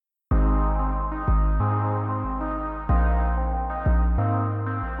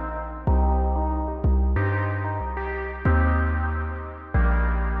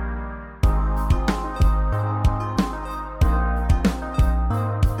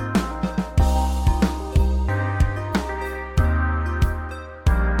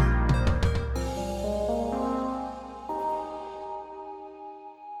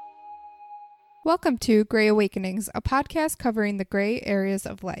Welcome to Gray Awakenings, a podcast covering the gray areas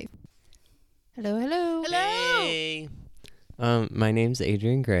of life. Hello, hello. Hello. Hey. My name's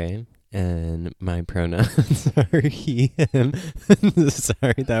Adrian Gray, and my pronouns are he, him.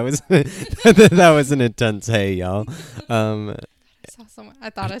 Sorry, that was an intense hey, y'all. I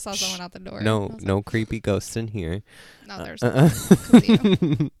thought I saw someone out the door. No creepy ghosts in here. No, there's not.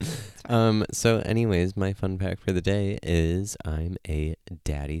 So anyways, my fun fact for the day is I'm a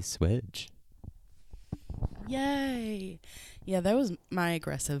daddy switch. Yay. Yeah, that was my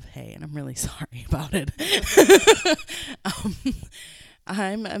aggressive hey, and I'm really sorry about it.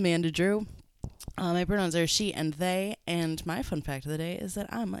 I'm Amanda Drew. My pronouns are she and they, and my fun fact of the day is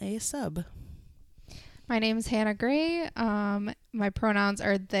that I'm a sub. My name is Hannah Gray. My pronouns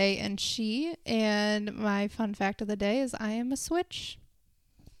are they and she, and my fun fact of the day is I am a switch.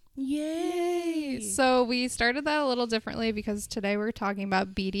 Yay! So we started that a little differently because today we're talking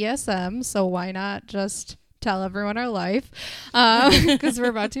about BDSM, so why not just tell everyone our life, because we're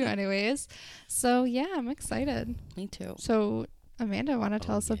about to anyways. So yeah, I'm excited. Me too. So Amanda, want to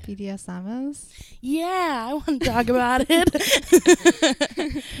tell us what BDSM is? Yeah, I want to talk about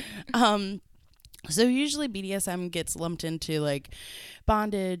it. So usually BDSM gets lumped into like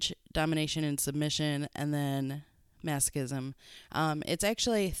bondage, domination, and submission, and then masochism. It's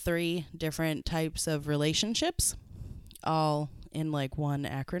actually 3 different types of relationships, all in like one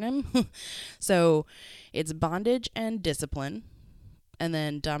acronym. So it's bondage and discipline, and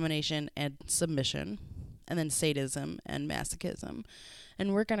then domination and submission, and then sadism and masochism.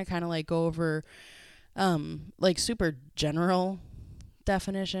 And we're going to kind of like go over like super general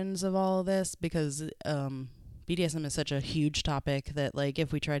definitions of all of this, because BDSM is such a huge topic that like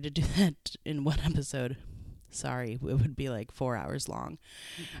if we tried to do that in one episode, sorry, it would be like 4 hours long.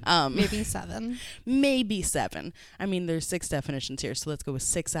 Maybe 7. Maybe 7. I mean, there's 6 definitions here, so let's go with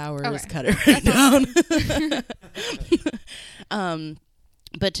 6 hours. Okay. Cut it right down.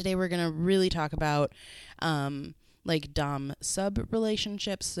 But today we're going to really talk about like dom-sub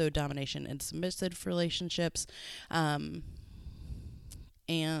relationships, so domination and submissive relationships, and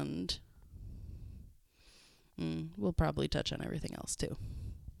we'll probably touch on everything else too,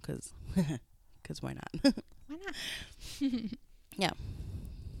 because why not? Why not? Yeah.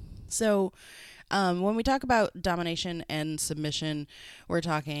 So when we talk about domination and submission, we're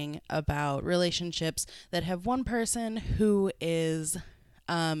talking about relationships that have one person who is,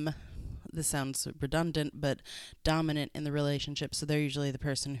 this sounds redundant, but dominant in the relationship. So they're usually the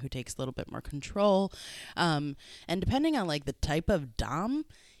person who takes a little bit more control. And depending on like the type of dom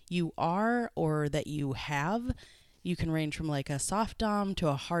you are or that you have, you can range from like a soft dom to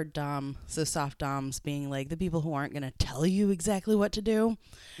a hard dom. So soft doms being like the people who aren't going to tell you exactly what to do.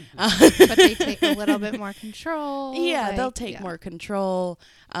 But they take a little bit more control. Yeah, like, they'll take more control.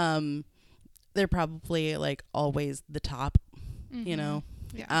 They're probably like always the top, you know.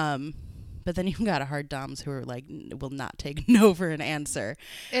 Yeah. But then you've got a hard doms who are like will not take no for an answer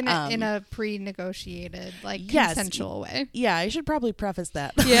In a pre-negotiated, like consensual way. Yeah, I should probably preface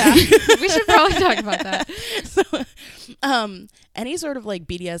that. Yeah, we should probably talk about that. So, any sort of like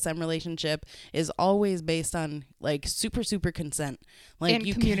BDSM relationship is always based on like super consent, like and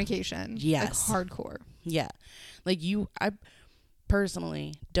communication. Yes, like hardcore. Yeah, like I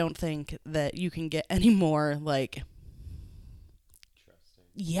personally don't think that you can get any more like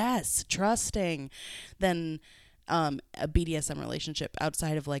trusting than a BDSM relationship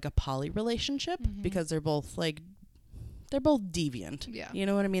outside of like a poly relationship, because they're both deviant. Yeah. You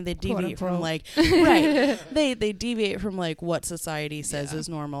know what I mean? They deviate Quote, from like right. They deviate from like what society says is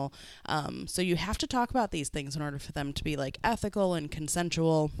normal. So you have to talk about these things in order for them to be like ethical and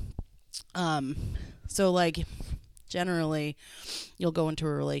consensual. So like generally you'll go into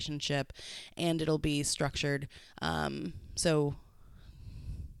a relationship and it'll be structured so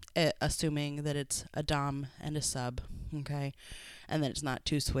assuming that it's a dom and a sub, okay, and that it's not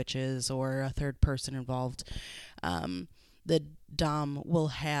 2 switches or a third person involved. The dom will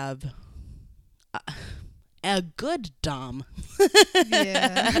have a good dom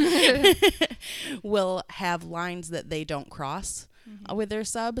will have lines that they don't cross with their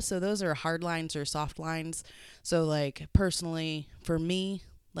sub. So those are hard lines or soft lines. So like personally for me,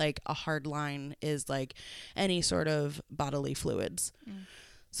 like a hard line is like any sort of bodily fluids.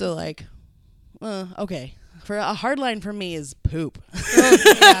 So like, okay, for a hard line for me is poop.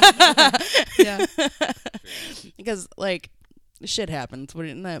 Yeah. Because like shit happens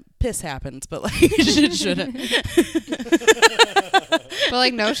when that piss happens, but like shit shouldn't. But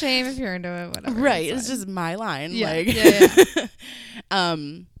like no shame if you're into it, whatever. Right, it's just my line. Yeah. Like, yeah.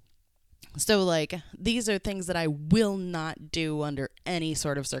 So, like, these are things that I will not do under any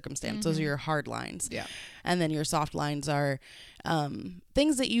sort of circumstance. Those are your hard lines. Yeah. And then your soft lines are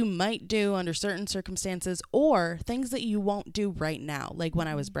things that you might do under certain circumstances or things that you won't do right now. Like when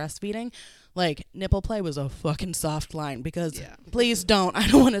I was breastfeeding, like nipple play was a fucking soft line because please don't. I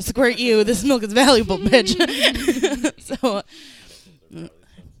don't want to squirt you. This milk is valuable, bitch. So,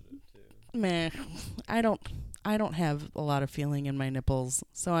 meh. I don't have a lot of feeling in my nipples.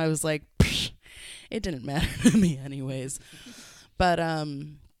 So I was like, psh, it didn't matter to me anyways. But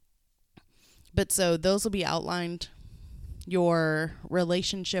so those will be outlined. Your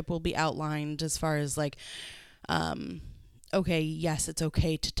relationship will be outlined as far as like, okay, yes, it's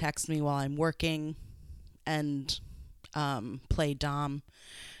okay to text me while I'm working and play Dom.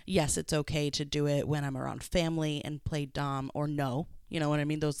 Yes, it's okay to do it when I'm around family and play Dom, or no. You know what I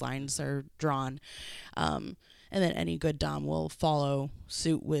mean? Those lines are drawn. And then any good Dom will follow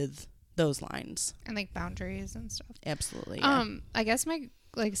suit with those lines. And like boundaries and stuff. Absolutely. Yeah. I guess my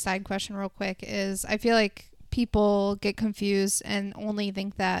like side question real quick is I feel like people get confused and only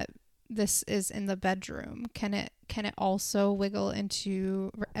think that this is in the bedroom. Can it also wiggle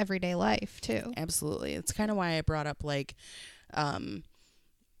into everyday life too? Absolutely. It's kind of why I brought up like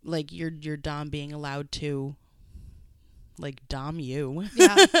your Dom being allowed to like Dom you.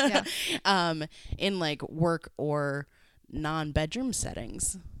 Yeah. In like work or non-bedroom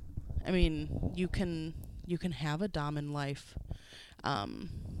settings. I mean, you can have a Dom in life. And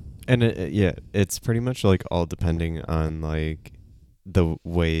it's pretty much like all depending on like the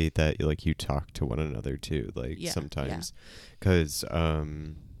way that like you talk to one another too. Like sometimes, because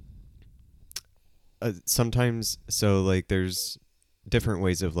sometimes so like there's different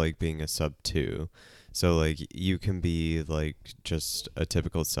ways of like being a sub too. So like you can be like just a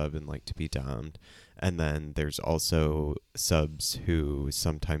typical sub and like to be domed. And then there's also subs who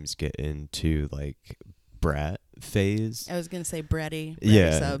sometimes get into like brat phase. I was gonna say bratty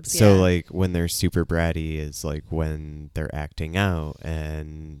subs. So like when they're super bratty is like when they're acting out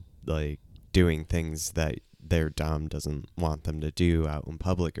and like doing things that their dom doesn't want them to do out in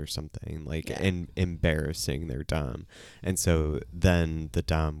public or something, like embarrassing their dom. And so then the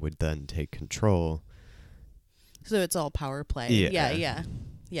dom would then take control. So it's all power play. Yeah.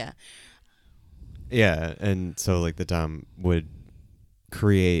 Yeah, and so like the dom would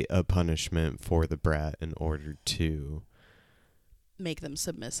create a punishment for the brat in order to make them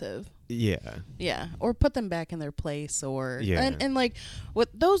submissive. Yeah, or put them back in their place, or and like what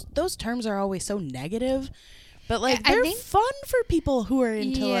those terms are always so negative, but like they're fun for people who are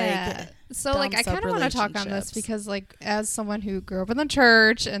into like so like I kind of want to talk on this because like as someone who grew up in the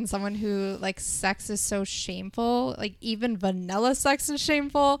church and someone who like sex is so shameful, like even vanilla sex is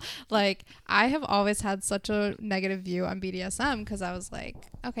shameful, like I have always had such a negative view on BDSM because I was like,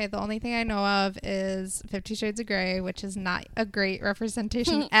 okay, the only thing I know of is 50 Shades of Grey, which is not a great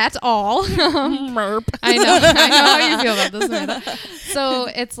representation at all. Merp. I know how you feel about this, Amanda. So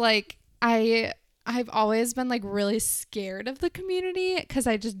it's like I've always been like really scared of the community because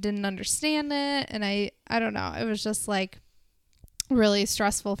I just didn't understand it, and I don't know, it was just like really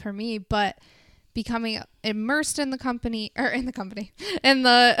stressful for me. But becoming immersed in the company in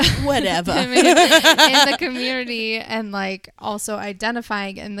the whatever in the community, and like also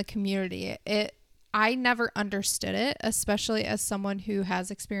identifying in the community, I never understood it, especially as someone who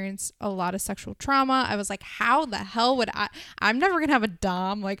has experienced a lot of sexual trauma. I was like, how the hell would I'm never going to have a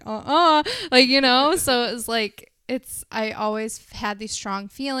dom, like, like, you know? So it was like, I always had these strong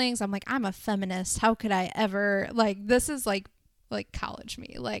feelings. I'm like, I'm a feminist. How could I ever, like, this is like college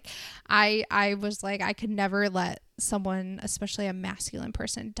me. Like I was like, I could never let someone, especially a masculine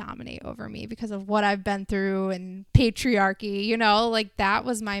person, dominate over me because of what I've been through and patriarchy, you know, like that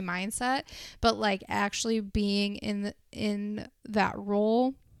was my mindset. But like actually being in that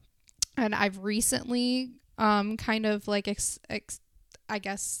role, and I've recently kind of like I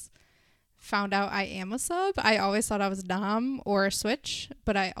guess found out I am a sub. I always thought I was dom or a switch,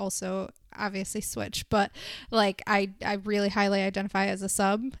 but I also obviously switch, but like I really highly identify as a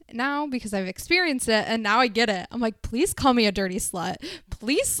sub now because I've experienced it, and now I get it. I'm like, please call me a dirty slut,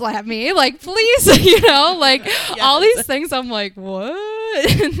 please slap me, like please, you know, like all these things. I'm like, what?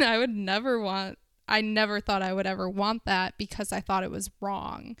 And I never thought I would ever want that because I thought it was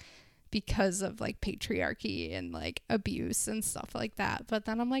wrong because of like patriarchy and like abuse and stuff like that. But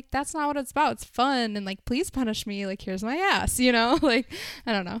then I'm like, that's not what it's about. It's fun, and like, please punish me, like here's my ass, you know. Like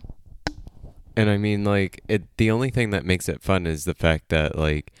I don't know. And I mean, like, the only thing that makes it fun is the fact that,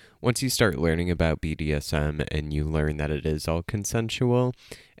 like, once you start learning about BDSM and you learn that it is all consensual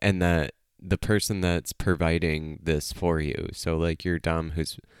and that the person that's providing this for you, so, like, your dom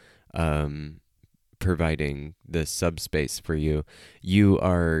who's providing this subspace for you, you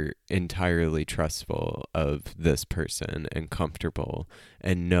are entirely trustful of this person and comfortable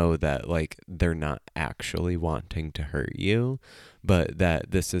and know that like they're not actually wanting to hurt you, but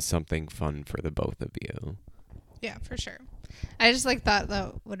that this is something fun for the both of you. Yeah, for sure. I just like thought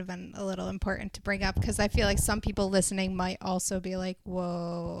that would have been a little important to bring up because I feel like some people listening might also be like,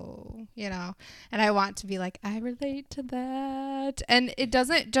 whoa, you know, and I want to be like, I relate to that. And it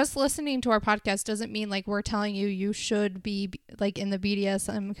doesn't, just listening to our podcast doesn't mean like we're telling you you should be like in the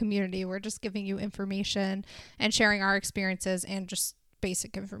BDSM community. We're just giving you information and sharing our experiences and just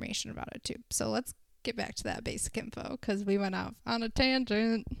basic information about it too. So let's get back to that basic info because we went off on a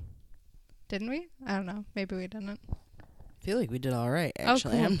tangent. Didn't we? I don't know. Maybe we didn't. I feel like we did all right,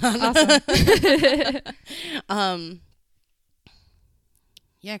 actually. Oh, cool. I'm not Awesome.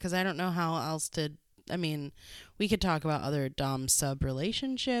 Yeah, because I don't know how else to... I mean, we could talk about other dom-sub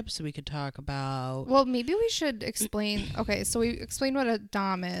relationships. We could talk about... Well, maybe we should explain... Okay, so we explained what a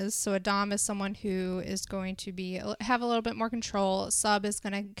dom is. So a dom is someone who is going to have a little bit more control. A sub is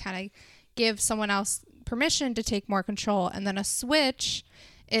going to kind of give someone else permission to take more control. And then a switch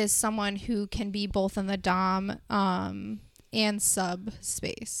is someone who can be both in the dom and sub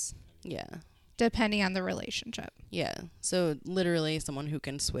space. Yeah. Depending on the relationship. Yeah. So literally someone who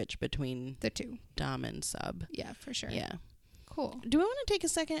can switch between The two. dom and sub. Yeah, for sure. Yeah. Cool. Do we want to take a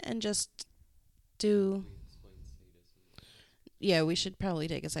second and just do... Yeah, we should probably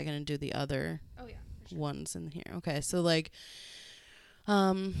take a second and do the other Oh, yeah. For sure. ones in here. Okay, so like...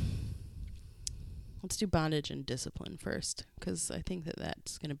 let's do bondage and discipline first, because I think that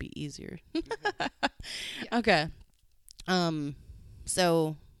that's going to be easier. Yeah. Okay.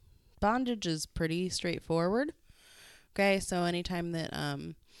 So bondage is pretty straightforward. Okay, so anytime that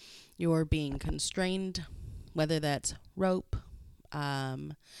you're being constrained, whether that's rope,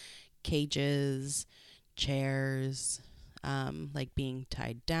 cages, chairs, like being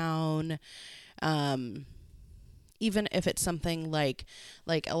tied down, even if it's something like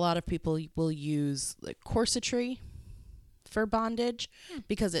a lot of people will use like corsetry for bondage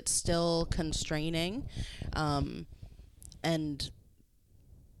because it's still constraining and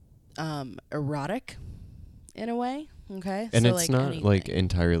erotic in a way. Okay. And so it's like not anything. like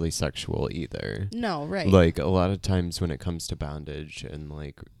entirely sexual either. No, right. Like a lot of times when it comes to bondage and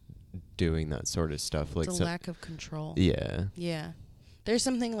like doing that sort of stuff, like it's a lack of control. yeah. Yeah. There's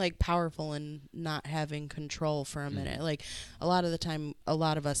something like powerful in not having control for a minute. Like a lot of the time, a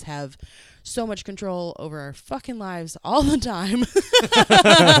lot of us have so much control over our fucking lives all the time.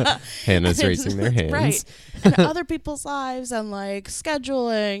 Hannah's raising their hands. Right. And other people's lives and like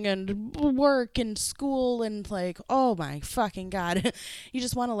scheduling and work and school and like, oh my fucking God. You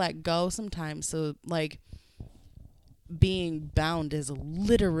just want to let go sometimes. So like being bound is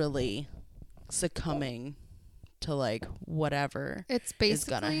literally succumbing to like whatever. It's is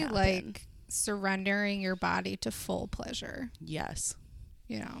gonna basically happen. like surrendering your body to full pleasure, Yes.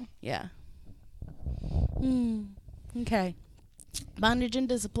 you know. Yeah. Okay. Bondage and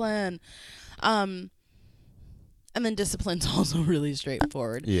discipline. And then discipline's also really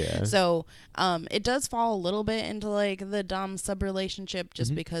straightforward. Yeah. So, it does fall a little bit into like the dom sub relationship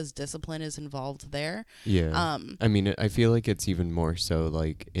just because discipline is involved there. Yeah. I mean, I feel like it's even more so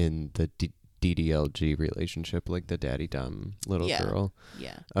like in the DDLG relationship, like the daddy dom little Yeah. girl.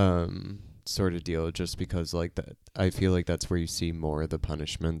 Yeah. Sort of deal, just because like that I feel like that's where you see more of the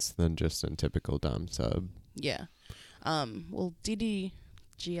punishments than just in typical dom sub. Yeah. Well,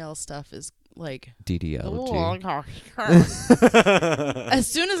 DDGL stuff is like DDLG. As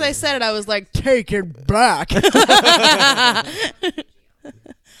soon as I said it, I was like, take it back.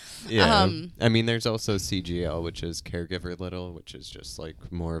 Yeah. I mean, there's also CGL, which is caregiver little, which is just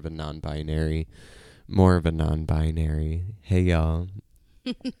like more of a non-binary. Hey, y'all.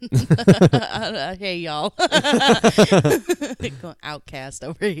 Hey, y'all. Outcast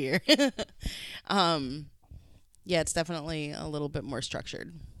over here. Yeah, it's definitely a little bit more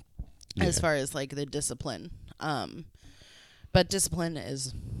structured as far as like the discipline. But discipline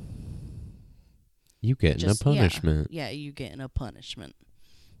is You getting just, a punishment. Yeah, you getting a punishment.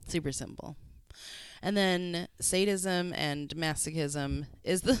 Super simple. And then sadism and masochism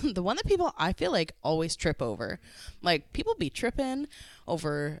is the one that people, I feel like, always trip over. Like, people be tripping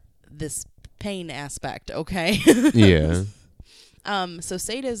over this pain aspect, okay? Yeah. So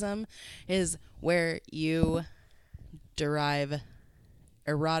sadism is where you derive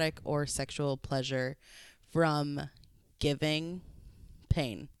erotic or sexual pleasure from giving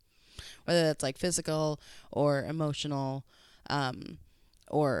pain. Whether that's like physical or emotional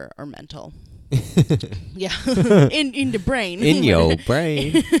or mental. Yeah. in the brain. In your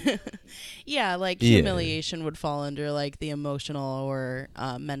brain. Yeah, like Yeah. humiliation would fall under like the emotional or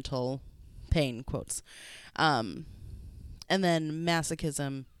mental pain quotes. And then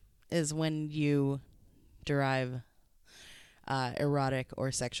masochism is when you derive erotic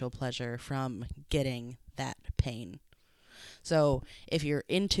or sexual pleasure from getting that pain. So if you're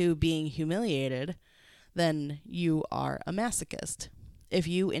into being humiliated, then you are a masochist. If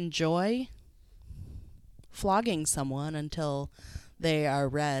you enjoy flogging someone until they are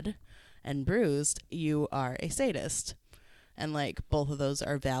red and bruised, you are a sadist. And like both of those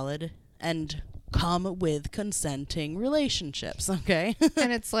are valid and come with consenting relationships, okay?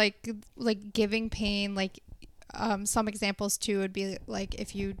 And it's like giving pain, like some examples too would be like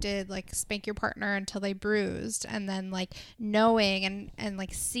if you did like spank your partner until they bruised, and then like knowing and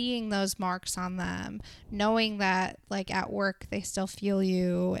like seeing those marks on them, knowing that like at work they still feel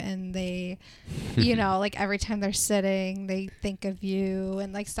you, and they you know, like every time they're sitting they think of you,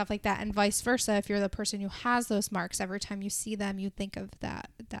 and like stuff like that, and vice versa. If you're the person who has those marks, every time you see them you think of that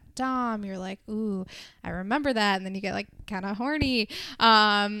dom, you're like, ooh, I remember that, and then you get like kind of horny,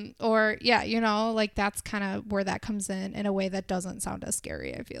 or yeah, you know, like that's kind of where that comes in a way that doesn't sound as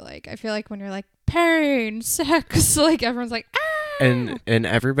scary. I feel like when you're like pain, sex, like everyone's like, ah, And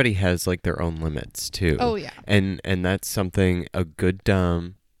everybody has like their own limits too. oh yeah, And that's something a good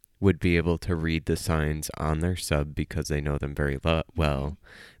dom would be able to read the signs on their sub, because they know them very well,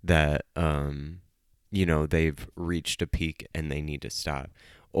 that you know, they've reached a peak and they need to stop.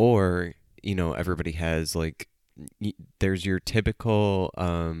 Or, you know, everybody has like there's your typical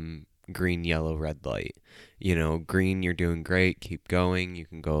green, yellow, red light. You know, green, you're doing great, keep going, you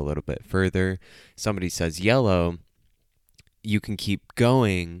can go a little bit further. Somebody says yellow, you can keep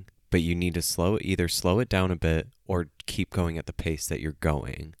going, but you need to either slow it down a bit or keep going at the pace that you're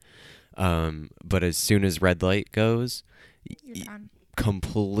going. But as soon as red light goes, you're done.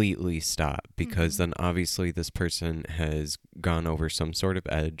 completely stop, because then obviously this person has gone over some sort of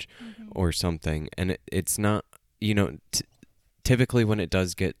edge or something. And it's not, you know, typically when it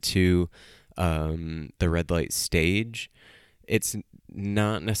does get to the red light stage, it's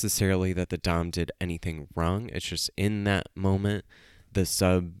not necessarily that the dom did anything wrong. It's just in that moment the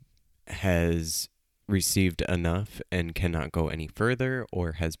sub has received enough and cannot go any further,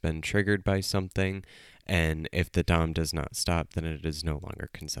 or has been triggered by something, and if the dom does not stop, then it is no longer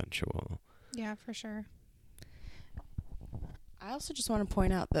consensual. Yeah, for sure. I also just want to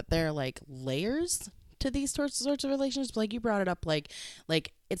point out that there are like layers to these sorts of relationships. Like you brought it up, like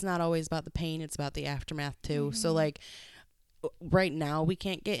it's not always about the pain, it's about the aftermath too. So like right now we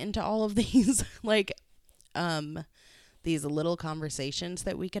can't get into all of these like these little conversations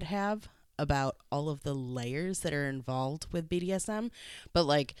that we could have about all of the layers that are involved with BDSM, but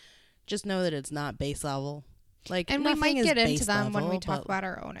like just know that it's not base level. Like, And we might nothing is get into base them when we level, talk but- about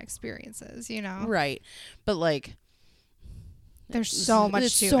our own experiences, you know? right, but like There's so much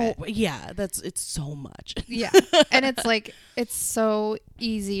it's to so, it. yeah, it's so much. Yeah. And it's like, it's so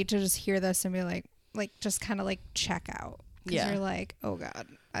easy to just hear this and be like just kind of like check out. 'Cause Yeah. you're like, oh God,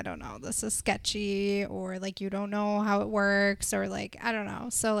 I don't know. This is sketchy, or like you don't know how it works, or like, I don't know.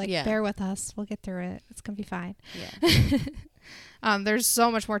 So like, Yeah. bear with us. We'll get through it. It's going to be fine. Yeah. There's so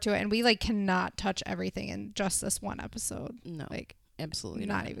much more to it. And we like cannot touch everything in just this one episode. No, Like, absolutely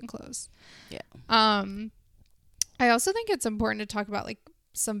not even close. Yeah. I also think it's important to talk about like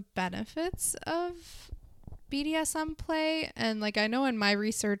some benefits of BDSM play. And like I know in my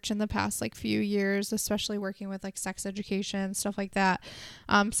research in the past like few years, especially working with like sex education, stuff like that,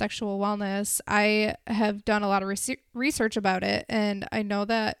 sexual wellness, I have done a lot of research about it, and I know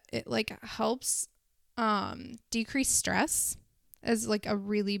that it like helps decrease stress is like a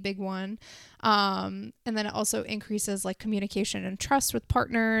really big one, and then it also increases like communication and trust with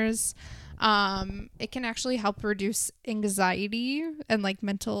partners. It can actually help reduce anxiety and like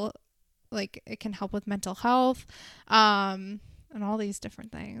mental, like it can help with mental health, and all these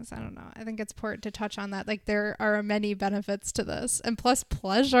different things. I don't know. I think it's important to touch on that. Like there are many benefits to this, and plus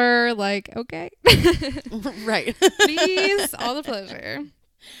pleasure, like, okay, Right. please, all the pleasure.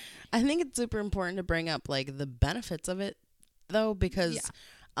 I think it's super important to bring up like the benefits of it though, because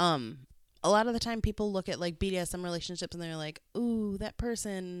a lot of the time people look at like BDSM relationships and they're like, ooh, that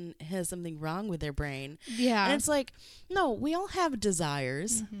person has something wrong with their brain. Yeah. And it's like, no, we all have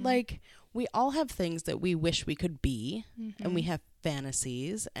desires. Like we all have things that we wish we could be, and we have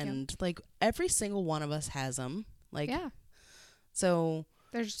fantasies, and like every single one of us has them. Like, yeah. so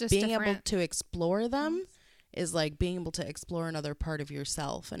There's just being able different. to explore them is like being able to explore another part of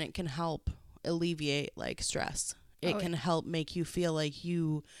yourself, and it can help alleviate like stress. It can help make you feel like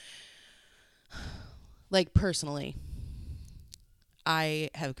you like personally, I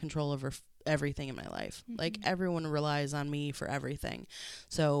have control over everything in my life. Like everyone relies on me for everything.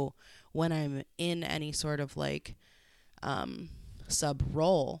 So when I'm in any sort of like sub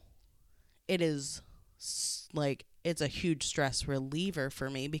role, it is like it's a huge stress reliever for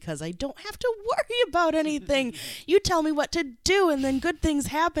me because I don't have to worry about anything. You tell me what to do and then good things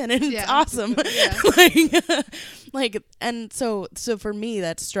happen and it's awesome. And so for me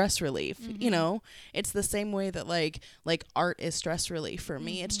that's stress relief. You know, it's the same way that like art is stress relief for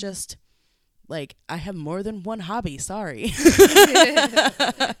me. It's just like I have more than one hobby, sorry.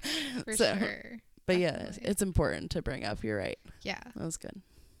 For So, sure. But Definitely. yeah, it's important to bring up. You're right. Yeah. That was good.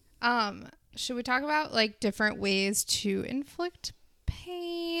 Should we talk about like different ways to inflict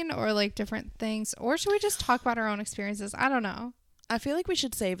pain or like different things, or should we just talk about our own experiences? I don't know. I feel like we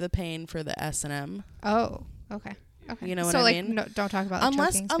should save the pain for the S&M. Oh, okay. You know what so I like, mean? No, don't talk about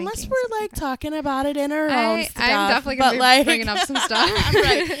Unless choking, unless spanking, we're stuff like that. talking about it in our own stuff. I'm definitely but gonna be like, bringing up some stuff.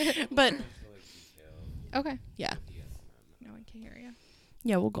 Right. But Okay. yeah. No one can hear you.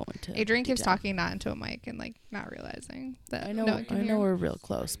 Yeah, we'll go into Adrian keeps detail. talking not into a mic and like not realizing that I know no one can hear. we're real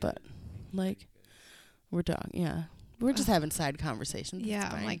close, but like we're talking. Yeah. We're just having side conversations. Yeah,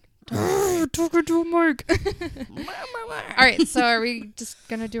 It's I'm fine. like talking to a mic. All right, so are we just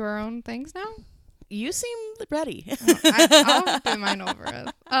gonna do our own things now? You seem ready. I'll do mine over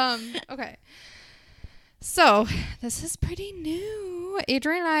it. Okay. So this is pretty new.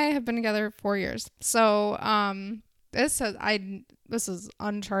 Adrian and I have been together 4 years. So this is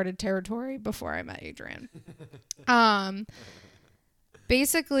uncharted territory before I met Adrian.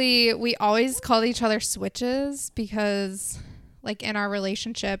 Basically, we always called each other switches because, like, in our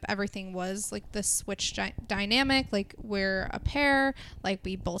relationship, everything was like the switch dynamic. Like, we're a pair. Like,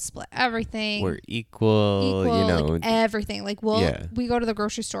 we both split everything. We're equal, you know. like everything. Like, we go to the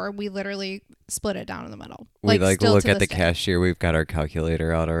grocery store. We literally split it down in the middle. We like still look to at the this day. cashier. We've got our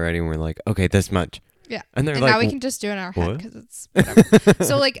calculator out already, and we're like, okay, this much. Yeah. And they're And like, now we can just do it in our head what? because it's whatever.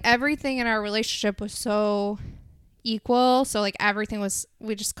 So, like, everything in our relationship was so equal. So, like,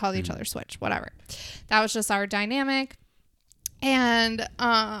 we just called each other switch, whatever. That was just our dynamic. And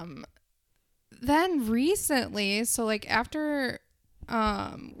then recently, so, like, after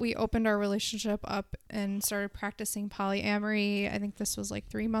we opened our relationship up and started practicing polyamory, I think this was like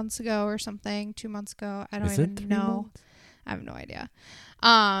 3 months ago or something, 2 months ago. I don't Is it even 3 know. months? I have no idea.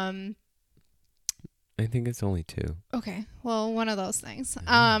 I think it's only 2. Okay. Well, one of those things.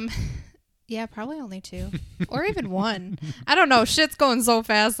 Yeah, probably only 2 or even 1. I don't know. Shit's going so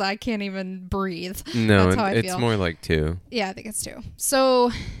fast that I can't even breathe. No, That's how I it's feel. more like 2. Yeah, I think it's 2.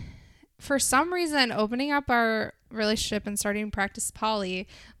 So for some reason, opening up our relationship and starting to practice poly,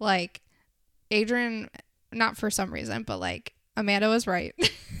 like Adrian, not for some reason, but like Amanda was right.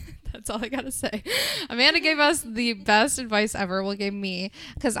 That's all I gotta say. Amanda gave us the best advice ever. Well, gave me,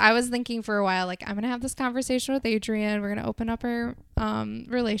 because I was thinking for a while, like, I'm gonna have this conversation with Adrian. We're gonna open up our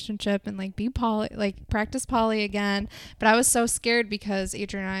relationship and like be poly, like practice poly again. But I was so scared because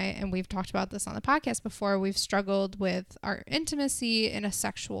Adrian and I, and we've talked about this on the podcast before, we've struggled with our intimacy in a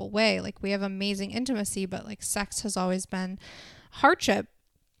sexual way. Like, we have amazing intimacy, but like sex has always been hardship.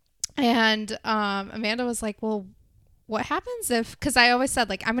 And Amanda was like, well, what happens if, because I always said,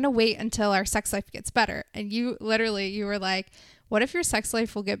 like, I'm going to wait until our sex life gets better. And you were like, what if your sex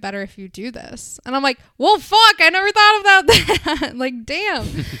life will get better if you do this? And I'm like, well, fuck, I never thought about that. Like, damn,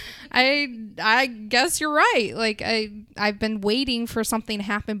 I guess you're right. Like, I've been waiting for something to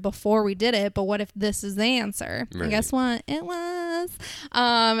happen before we did it. But what if this is the answer? Right. And guess what? It was.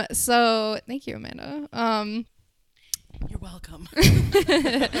 So thank you, Amanda. You're welcome.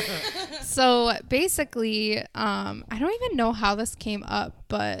 So basically, I don't even know how this came up,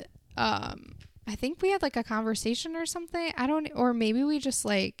 but I think we had like a conversation or something. Or maybe we just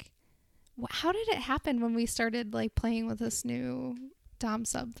like, how did it happen when we started like playing with this new Dom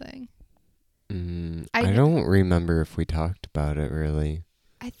sub thing? I don't remember if we talked about it really.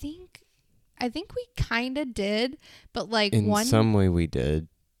 I think we kind of did, but like In some way we did.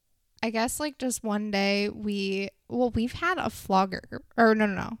 I guess like just one day we've had a flogger, or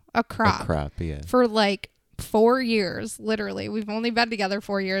no, a crop. A crop, yeah. For like 4 years, literally. We've only been together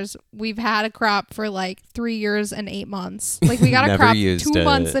 4 years. We've had a crop for like 3 years and 8 months. Like, we got a Never crop used 2 it.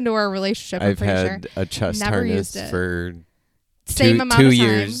 months into our relationship. I've I'm pretty had sure. a chest Never harness used it. for Same two- amount 2 of time.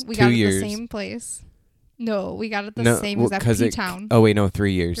 years. We 2 got it years. at the same place. No, we got it at the No, same well, exact 'cause it- P-Town. Oh wait, no,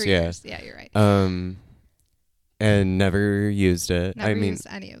 3 years. 3 Yeah. years. Yeah, you're right. And never used it. Never I mean, used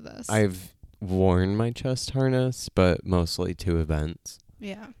any of this. I've worn my chest harness, but mostly to events.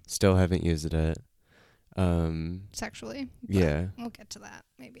 Yeah. Still haven't used it. Sexually. But Yeah. we'll get to that.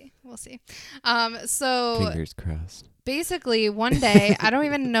 Maybe we'll see. So Fingers crossed. basically one day, I don't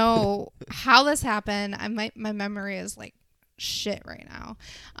even know how this happened. My memory is like shit right now.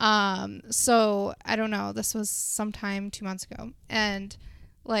 So I don't know. This was sometime 2 months ago, and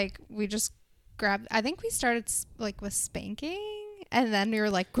like we just grabbed. I think we started like with spanking, and then we were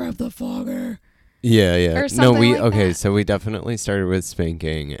like, grab the fogger. Yeah, yeah. Or No, something like that. so we definitely started with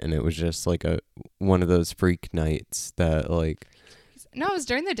spanking, and it was just like one of those freak nights that like. No, it was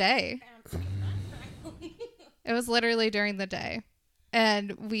during the day. It was literally during the day.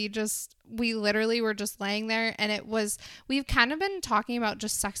 And we literally were just laying there, and we've kind of been talking about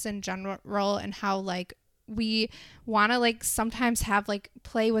just sex in general and how like we want to like sometimes have like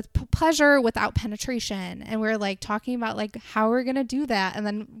play with pleasure without penetration. And we're like talking about like how we're going to do that. And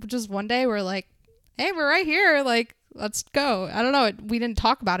then just one day we're like, hey, we're right here. Like, let's go. I don't know. We didn't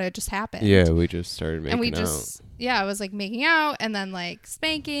talk about it. It just happened. Yeah, we just started making and we out. just it was like making out and then like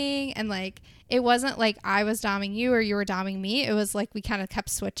spanking, and like it wasn't like I was doming you or you were doming me. It was like we kind of kept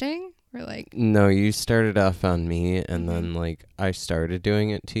switching. We're like, No, you started off on me, and Mhm. then like I started doing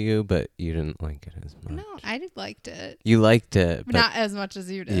it to you, but you didn't like it as much. no, I did liked it. You liked it, but Not as much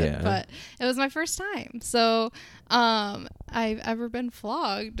as you did, Yeah. but it was my first time. So I've ever been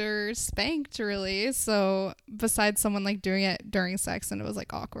flogged or spanked really. So besides someone like doing it during sex, and it was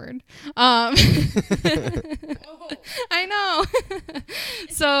like awkward. I know.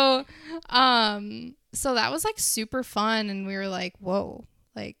 So that was like super fun, and we were like, whoa,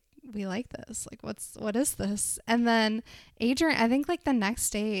 like we like this. Like what is this? And then Adrian, I think like the next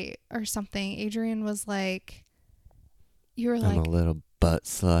day or something, Adrian was like, you were I'm like, a little butt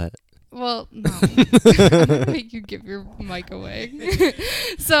slut. well, no. I'm gonna make you give your mic away.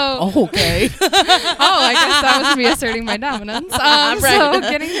 So Okay. I guess that was me asserting my dominance. Right. So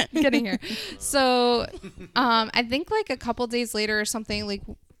getting here. So, I think like a couple days later or something, like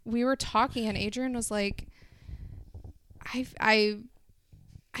we were talking, and Adrian was like, I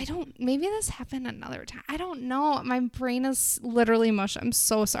don't, maybe this happened another time. I don't know. My brain is literally mush. I'm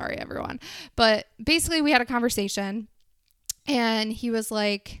so sorry, everyone. But basically we had a conversation, and he was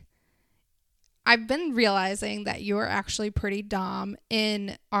like, I've been realizing that you're actually pretty dom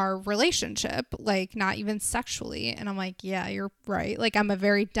in our relationship, like not even sexually. And I'm like, yeah, you're right. Like I'm a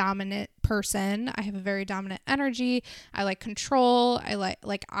very dominant person. I have a very dominant energy. I like control. I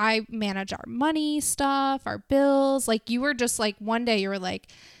manage our money stuff, our bills. Like you were just like, one day you were like,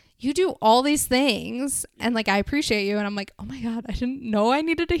 you do all these things, and like I appreciate you. And I'm like, oh my God, I didn't know I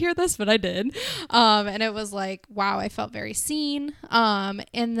needed to hear this, but I did. And it was like, wow, I felt very seen. And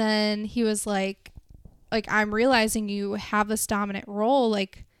then he was like I'm realizing you have this dominant role.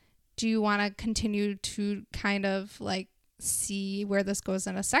 Like, do you want to continue to kind of like see where this goes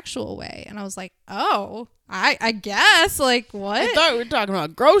in a sexual way? And I was like, oh, I guess, like, what? I thought we were talking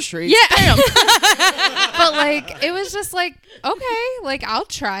about groceries. Yeah. Damn. But like it was just like, okay, like I'll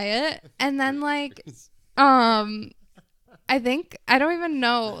try it. And then like I think, I don't even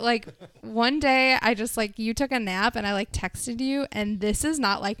know, like one day I just like, you took a nap and I like texted you, and this is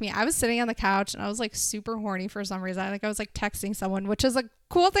not like me. I was sitting on the couch and I was like super horny for some reason. I was like texting someone, which is a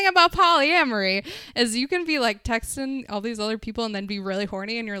cool thing about polyamory, is you can be like texting all these other people and then be really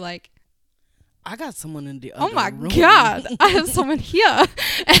horny, and you're like, I got someone in the oh other my room. God, I have someone here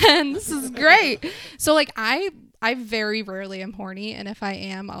and this is great. So like I very rarely am horny, and if I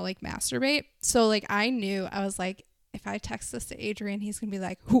am, I'll like masturbate. So like I knew, I was like, if I text this to Adrian, he's gonna be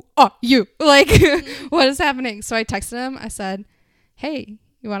like, who are you? Like, what is happening? So I texted him. I said, hey,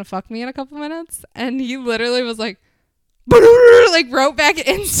 you want to fuck me in a couple minutes? And he literally was like, like wrote back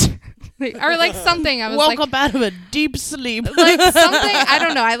instantly, or like something. I was Woke like, up out of a deep sleep. like something, I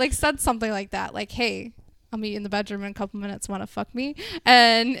don't know. I like said something like that. Like, hey, I'll meet you in the bedroom in a couple minutes. Want to fuck me?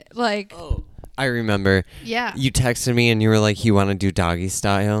 And like, Oh, I remember. yeah. You texted me and you were like, you want to do doggy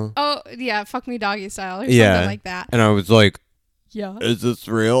style? Oh yeah, fuck me doggy style or Yeah. something like that. And I was like, Yeah. is this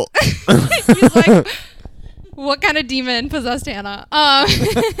real? He's like, what kind of demon possessed Hannah?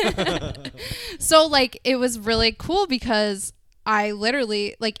 So like it was really cool because I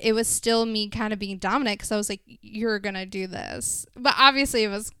literally, like, it was still me kind of being dominant, because I was like, you're gonna do this, but obviously it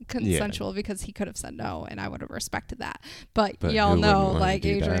was consensual because he could have said no and I would have respected that, but y'all who know, wouldn't wanna like, do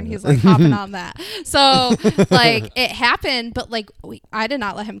Adrian, that? he's like hopping on that. So like it happened, but like I did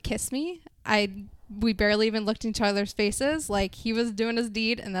not let him kiss me. We barely even looked in each other's faces. Like he was doing his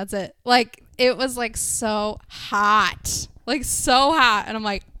deed and that's it. Like it was like so hot, and I'm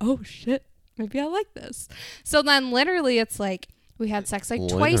like, oh shit, maybe I like this. So then literally it's like we had sex like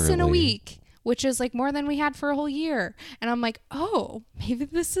twice in a Literally. week. which is like more than we had for a whole year. And I'm like, oh, maybe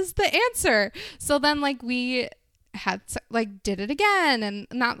this is the answer. So then like we had like did it again, and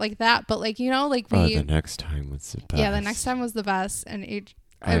not like that, but like, you know, like we the next time was the best. yeah, the next time was the best. And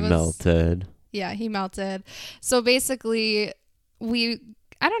I melted. Yeah, he melted. So basically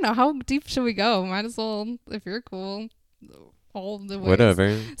I don't know, how deep should we go? Might as well, if you're cool, all the way.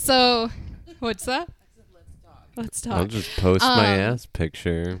 Whatever. So what's that? Let's talk. I'll just post my ass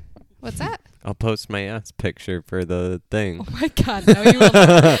picture. What's that? I'll post my ass picture for the thing. Oh my God, no, you will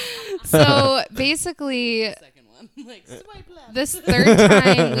not. So basically, Second one. Like, swipe left. this third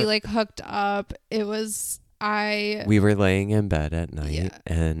time we like hooked up, it was We were laying in bed at night, Yeah.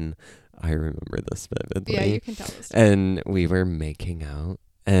 and I remember this vividly. Yeah, you can tell this. And we were making out,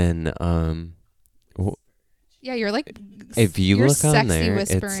 and Yeah, you're like, if you you're look on sexy there,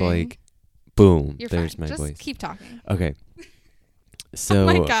 whispering. it's like, boom, You're there's fine. my Just voice. keep talking. Okay. So Oh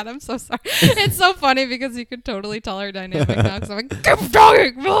my God, I'm so sorry. It's so funny because you could totally tell our dynamic now. Because I'm like, keep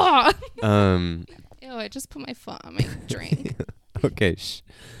talking. Ew, I just put my foot on my drink. Okay,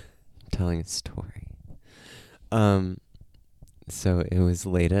 I'm telling a story. So it was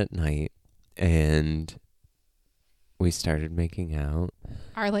late at night, and we started making out.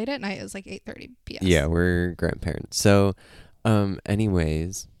 Our late at night is like 8:30 p.m. Yeah, we're grandparents. So,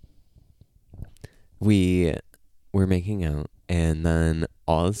 anyways, we were making out, and then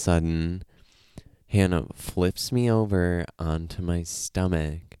all of a sudden, Hannah flips me over onto my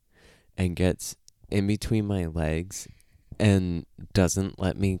stomach and gets in between my legs and doesn't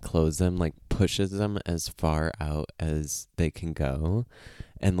let me close them, like pushes them as far out as they can go.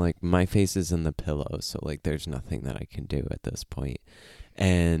 And like my face is in the pillow, so like there's nothing that I can do at this point.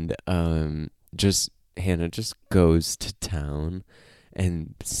 And just Hannah just goes to town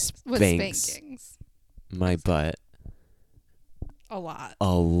and With spanks spankings. my butt A lot.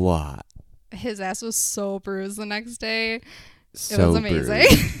 a lot. His ass was so bruised the next day. It So was amazing.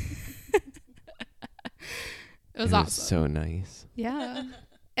 bruised. It was It awesome. was so nice. Yeah.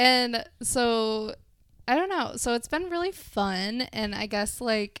 And so, I don't know. So it's been really fun. And I guess,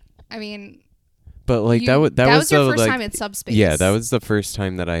 like, I mean, But like that was your the, first like, time in subspace. Yeah, that was the first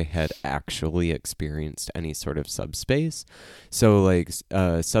time that I had actually experienced any sort of subspace. So like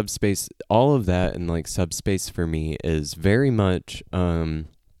subspace, all of that, and like subspace for me is very much my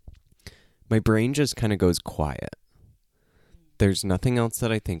brain just kind of goes quiet. There's nothing else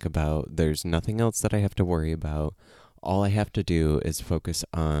that I think about. There's nothing else that I have to worry about. All I have to do is focus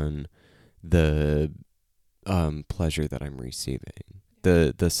on the pleasure that I'm receiving,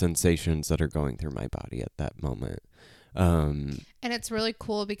 the sensations that are going through my body at that moment. And it's really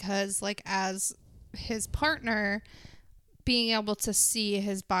cool because, like, as his partner, being able to see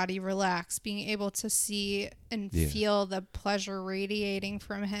his body relax, being able to see and Yeah. feel the pleasure radiating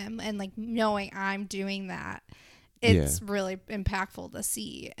from him, and like knowing I'm doing that, it's really impactful to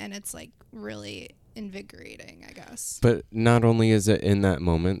see, and it's like really invigorating, I guess. But not only is it in that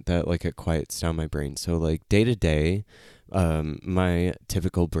moment that like it quiets down my brain. So like day to day, my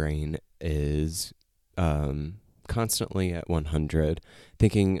typical brain is constantly at 100,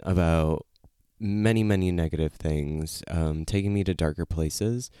 thinking about many, many negative things, taking me to darker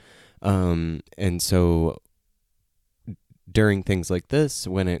places. And so during things like this,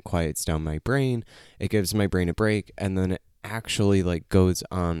 when it quiets down my brain, it gives my brain a break, and then it actually like goes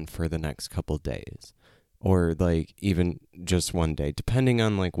on for the next couple days, or like even just one day, depending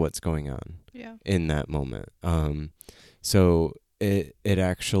on like what's going on in that moment. So it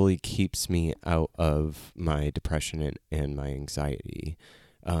actually keeps me out of my depression and my anxiety,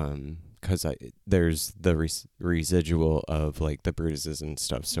 because there's the residual of like the bruises and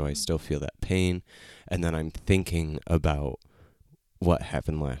stuff, so I still feel that pain, and then I'm thinking about what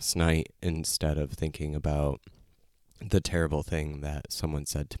happened last night instead of thinking about the terrible thing that someone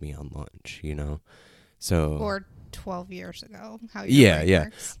said to me on lunch, you know? So Or 12 years ago, how your brain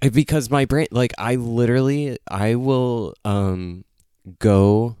works. because my brain, like I will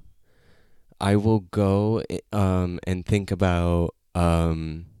go and think about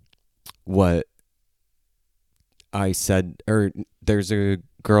what I said, or there's a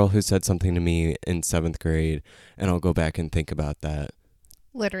girl who said something to me in 7th grade, and I'll go back and think about that.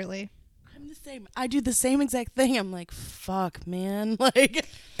 Literally. I'm the same. I do the same exact thing. I'm like, fuck, man. Like,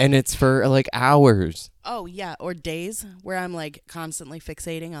 And it's for like hours. oh yeah, or days where I'm like constantly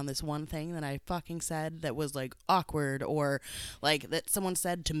fixating on this one thing that I fucking said that was like awkward, or like that someone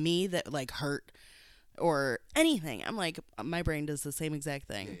said to me that like hurt, or anything. I'm like, my brain does the same exact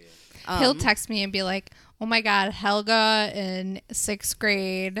thing. He'll text me and be like, oh my God, Helga in 6th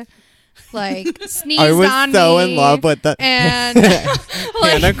grade like sneezed I was on so me. in love with the. And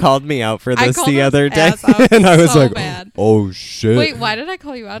Hannah called me out for I this called the his other day, ass out and I was so like, bad. "Oh shit!" Wait, why did I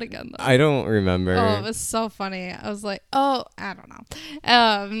call you out again though? I don't remember. Oh, it was so funny. I was like, oh, I don't know.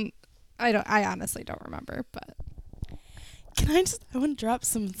 I honestly don't remember, but I want to drop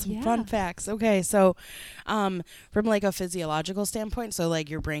some Yeah. fun facts. Okay, so from like a physiological standpoint, so like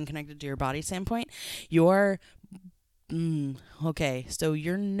your brain connected to your body standpoint, okay, so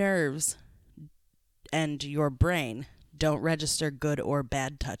your nerves and your brain don't register good or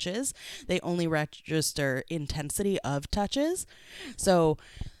bad touches. They only register intensity of touches. So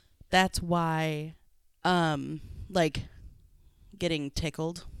that's why like getting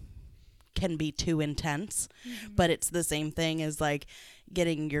tickled can be too intense, but it's the same thing as like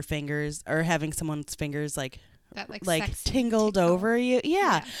getting your fingers or having someone's fingers like that like sexy tingled tickle. over you.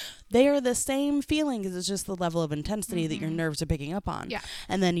 Yeah. They are the same feeling. It's just the level of intensity that your nerves are picking up on. Yeah.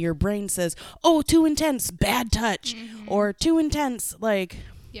 And then your brain says, oh, too intense, bad touch. Or too intense, like,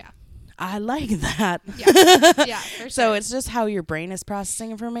 Yeah. I like that. Yeah. Yeah. For So sure. it's just how your brain is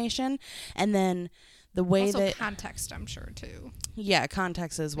processing information. And then the way also that, context, I'm sure too. yeah,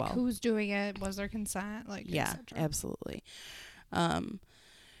 context as Like well. who's doing it? Was there consent? Like, Yeah, et cetera. absolutely.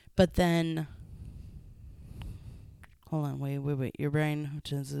 But then, hold on, wait. Your brain.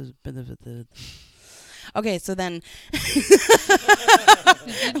 Okay, so then,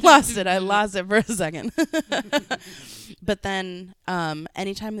 I lost it for a second. But then,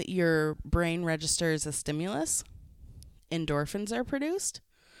 anytime that your brain registers a stimulus, endorphins are produced.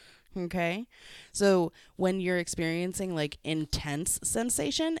 Okay, so when you're experiencing like intense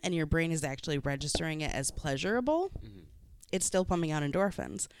sensation and your brain is actually registering it as pleasurable, it's still pumping out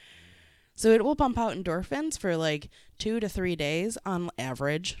endorphins. So it will pump out endorphins for like 2 to 3 days on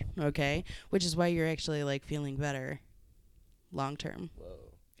average, okay? Which is why you're actually like feeling better long term.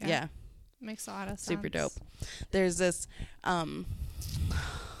 Yeah, Makes a lot of sense. super dope. There's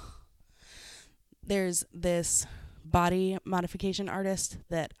this body modification artist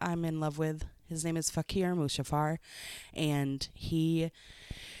that I'm in love with. His name is Fakir Musafar, and he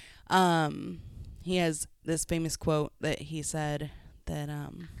has this famous quote that he said that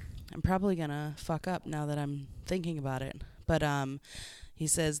I'm probably gonna fuck up now that I'm thinking about it, but he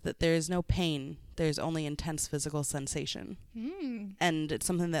says that there is no pain, there's only intense physical sensation. And it's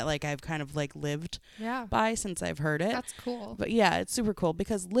something that like I've kind of like lived Yeah. by since I've heard it. That's cool. But yeah, it's super cool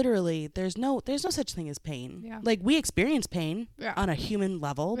because literally there's no such thing as pain. Yeah. Like we experience pain Yeah. on a human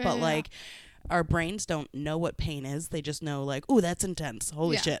level, Yeah, but yeah. like our brains don't know what pain is. They just know like, oh, that's intense.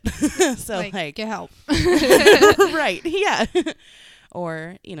 Holy Yeah. shit. So like get help. right. Yeah.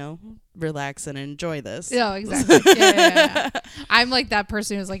 Or, relax and enjoy this. Yeah, exactly. Yeah. I'm like that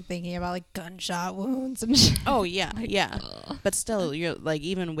person who's like thinking about like gunshot wounds and shit. Oh yeah. Yeah. But still you're like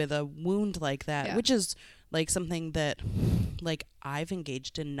even with a wound like that, Yeah. which is like something that like I've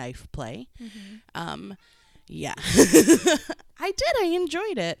engaged in knife play. Yeah. I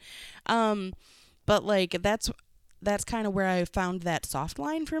enjoyed it. But like that's kind of where I found that soft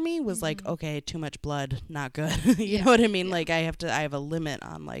line for me was like, okay, too much blood, not good. You know what I mean? Yeah. Like I have a limit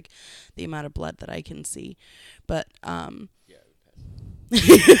on like the amount of blood that I can see. But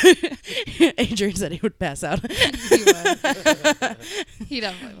Adrian said he would pass out. He would. He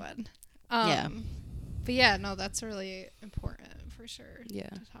definitely would. Yeah. But yeah, no, that's really important for sure. Yeah.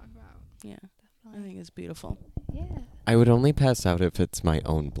 To talk about. Yeah. I think it's beautiful. Yeah. I would only pass out if it's my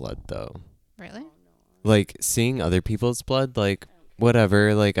own blood, though. Really? Like, seeing other people's blood, like,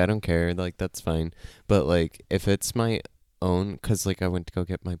 whatever, like, I don't care, like, that's fine. But, like, if it's my own, because, like, I went to go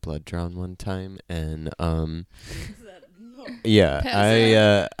get my blood drawn one time, and, yeah,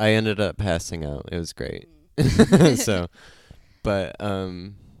 Pass I ended up passing out. It was great. So, but,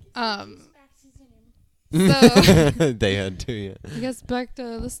 So they had to, yeah. I guess back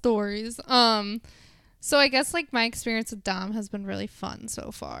to the stories. So I guess like my experience with Dom has been really fun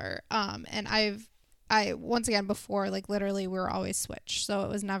so far. And I once again before like literally we were always switched. So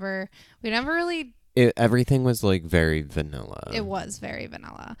we never really. Everything was, like, very vanilla. It was very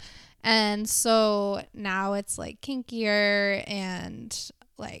vanilla. And so now it's like kinkier and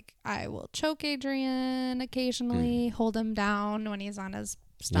like I will choke Adrian occasionally, hold him down when he's on his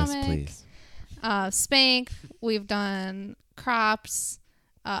stomach. Yes, please. Spank. We've done crops.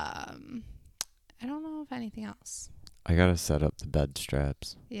 I don't know if anything else. I gotta set up the bed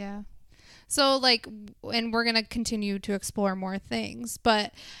straps. Yeah. So like, and we're going to continue to explore more things,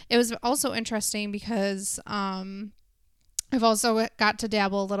 but it was also interesting because, I've also got to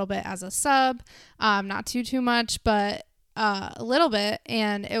dabble a little bit as a sub, not too much, but, a little bit.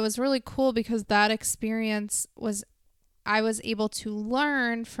 And it was really cool because that experience was I was able to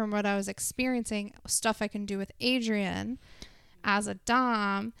learn from what I was experiencing, stuff I can do with Adrian as a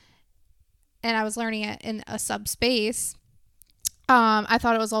dom, and I was learning it in a subspace. I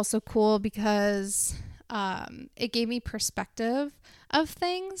thought it was also cool because it gave me perspective of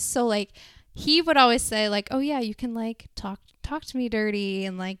things. So like he would always say like, oh yeah, you can like talk to me dirty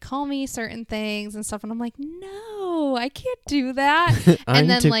and like call me certain things and stuff, and I'm like, no, I can't do that. I'm and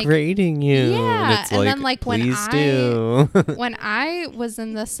then degrading you. Yeah, And, it's and like, then like please do. when I was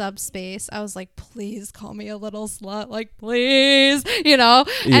in the subspace, I was like, please call me a little slut, like please, you know.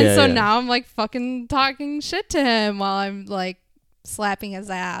 And so now I'm like fucking talking shit to him while I'm like slapping his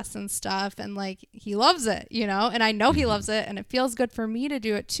ass and stuff, and like he loves it, you know, and I know he loves it, and it feels good for me to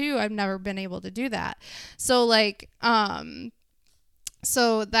do it too. I've never been able to do that. So like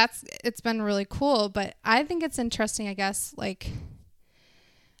so it's been really cool. But I think it's interesting, I guess, like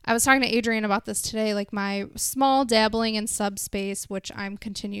I was talking to Adrian about this today, like my small dabbling in subspace, which I'm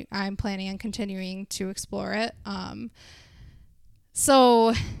planning on continuing to explore it.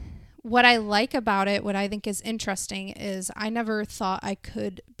 So what I like about it, what I think is interesting, is I never thought I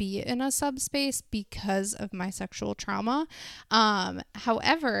could be in a subspace because of my sexual trauma.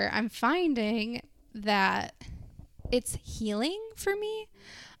 However, I'm finding that it's healing for me.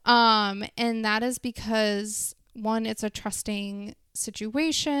 And that is because, one, it's a trusting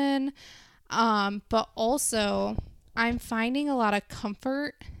situation. But also I'm finding a lot of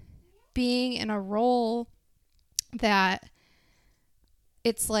comfort being in a role that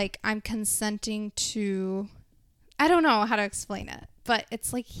it's like I'm consenting to, I don't know how to explain it, but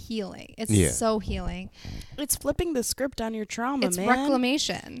it's like healing. It's so healing. It's flipping the script on your trauma, it's man.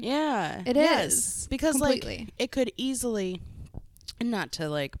 reclamation. Yeah. It is. Because completely. like it could easily, not to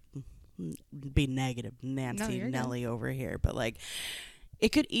like be negative Nancy Nelly over here, but like it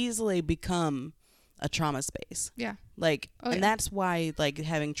could easily become a trauma space. Yeah. Like, and that's why like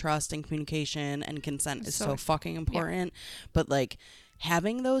having trust and communication and consent is so fucking important. Yeah. But like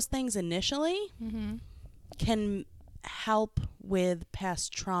having those things initially can help with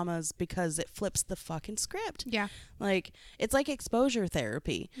past traumas because it flips the fucking script. Yeah. Like it's like exposure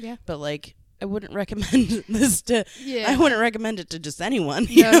therapy. Yeah. But like I wouldn't recommend this to I wouldn't recommend it to just anyone.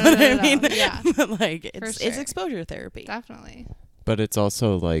 You know what I mean? Yeah. But like it's exposure therapy. Definitely. But it's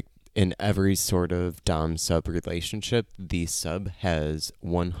also like in every sort of dom sub relationship, the sub has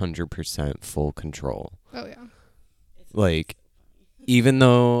 100% full control. Oh yeah. Like even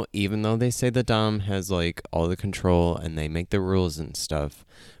though they say the dom has like all the control and they make the rules and stuff,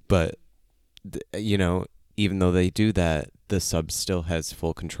 but you know, even though they do that, the sub still has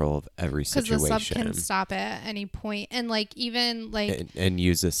full control of every situation. Because the sub can stop it at any point, and like even like and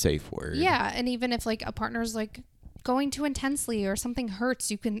use a safe word. Yeah, and even if like a partner's like going too intensely or something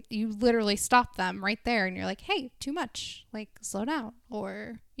hurts, you literally stop them right there, and you're like, hey, too much, like slow down,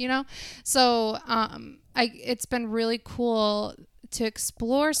 or you know. So it's been really cool to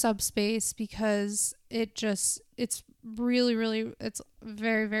explore subspace because it's really it's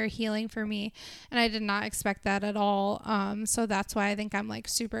very, very healing for me, and I did not expect that at all. So that's why I think I'm like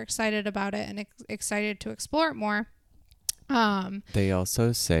super excited about it and excited to explore it more. They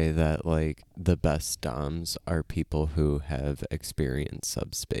also say that like the best doms are people who have experienced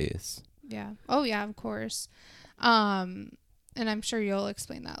subspace. Yeah. Oh yeah, of course. And I'm sure you'll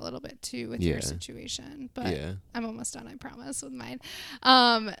explain that a little bit too with your situation, but I'm almost done, I promise, with mine.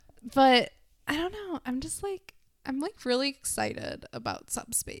 But I don't know. I'm like really excited about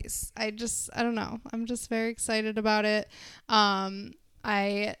subspace. I don't know. I'm just very excited about it.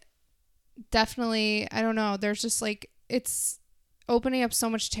 I definitely, I don't know. There's just like, it's opening up so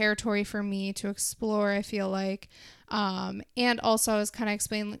much territory for me to explore, I feel like. And also I was kind of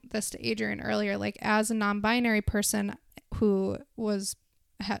explaining this to Adrian earlier, like as a non-binary person who was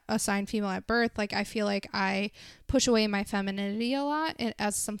assigned female at birth, like I feel like I push away my femininity a lot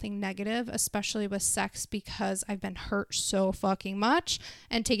as something negative, especially with sex, because I've been hurt so fucking much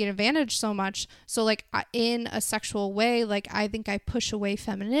and taken advantage so much. So like in a sexual way, like I think I push away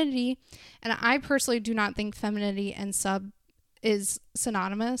femininity, and I personally do not think femininity and sub is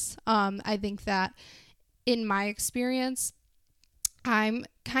synonymous. I think that in my experience, I'm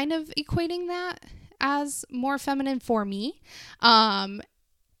kind of equating that as more feminine for me.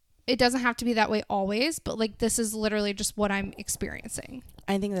 It doesn't have to be that way always, but like this is literally just what I'm experiencing.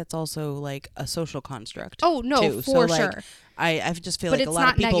 I think that's also like a social construct. Oh no, too. for so, sure. Like, I just feel but like a lot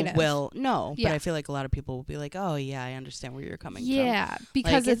of people negative. but I feel like a lot of people will be like, oh yeah, I understand where you're coming from. Yeah,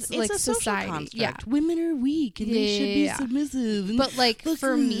 because like, it's like a society. Social construct. Yeah, women are weak and they should be submissive. But like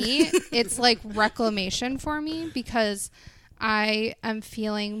for me, it's like reclamation for me, because I am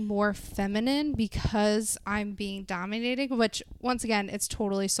feeling more feminine because I'm being dominated, which once again, it's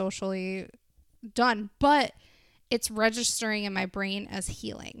totally socially done, but it's registering in my brain as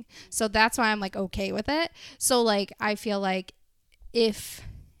healing. So that's why I'm like okay with it. So like I feel like if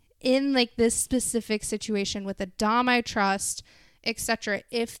in like this specific situation with a dom I trust, etc.,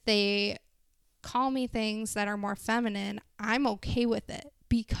 if they call me things that are more feminine, I'm okay with it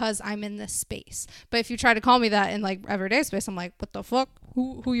because I'm in this space. But if you try to call me that in like everyday space, I'm like, what the fuck?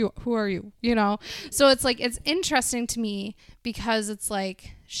 Who are you? You know? So it's like, it's interesting to me because it's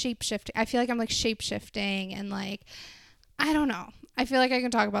like shape shifting. I feel like I'm like shape shifting and like, I don't know. I feel like I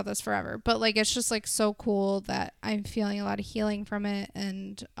can talk about this forever, but like, it's just like so cool that I'm feeling a lot of healing from it.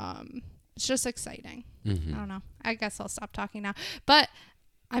 And, it's just exciting. I don't know. I guess I'll stop talking now, but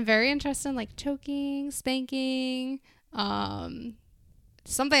I'm very interested in like choking, spanking,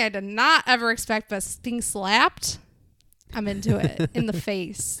 something I did not ever expect, but being slapped. I'm into it in the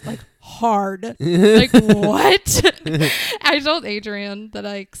face, like hard. Like what? I told Adrian that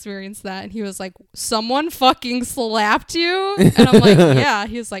I experienced that, and he was like, "Someone fucking slapped you," and I'm like, "Yeah."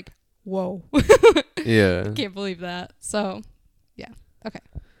 He was like, "Whoa." Yeah. I can't believe that. So, yeah. Okay.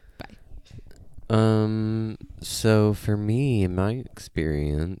 Bye. So for me, in my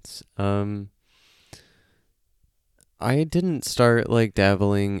experience, I didn't start like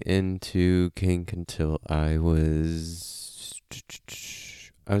dabbling into kink until I was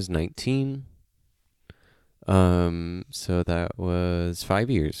 19. So that was 5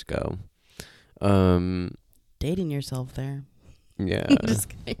 years ago. Dating yourself there. Yeah. Just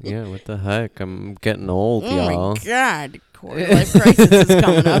kidding. Yeah, what the heck? I'm getting old, Oh y'all. my God. Quarter life crisis is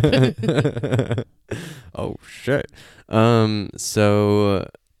coming up. Oh shit. So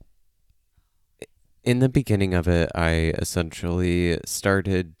in the beginning of it, I essentially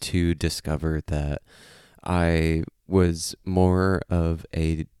started to discover that I was more of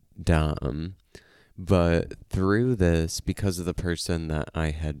a dom. But through this, because of the person that I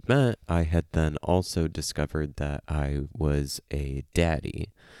had met, I had then also discovered that I was a daddy.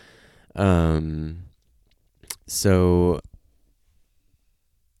 So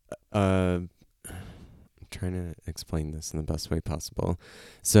I'm trying to explain this in the best way possible.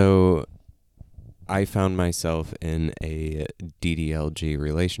 So I found myself in a DDLG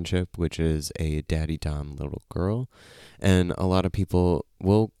relationship, which is a daddy dom little girl. And a lot of people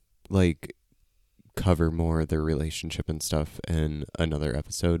will like cover more of their relationship and stuff in another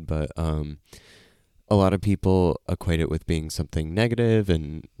episode, but a lot of people equate it with being something negative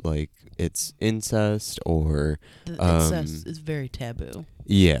and like it's incest or Incest is very taboo.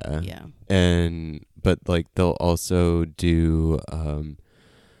 yeah. And but like they'll also do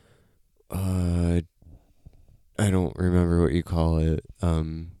I don't remember what you call it,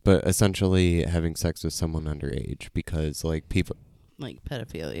 but essentially having sex with someone underage because like people like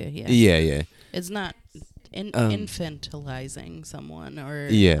pedophilia. Yeah. It's not infantilizing someone or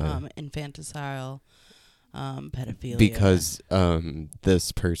infanticide pedophilia. Because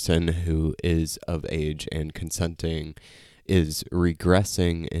this person who is of age and consenting is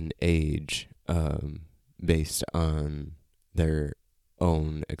regressing in age based on their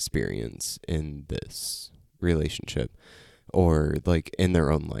own experience in this relationship or like in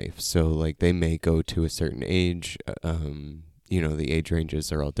their own life. So like they may go to a certain age, the age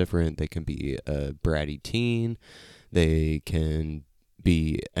ranges are all different. They can be a bratty teen. They can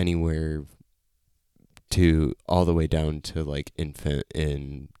be anywhere to all the way down to like infant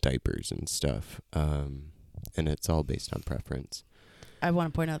in diapers and stuff. And it's all based on preference. I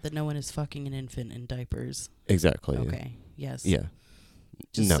want to point out that no one is fucking an infant in diapers. Exactly. Okay. Yes. Yeah.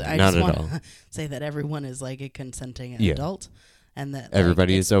 I not just at want all. to say that everyone is like a consenting adult, and that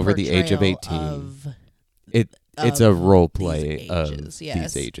everybody is over the age of 18. It's a role play of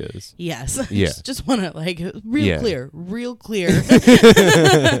these ages. Yes. Yeah. just want to like real clear.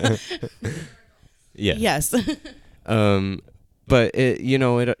 Yeah. Yes. But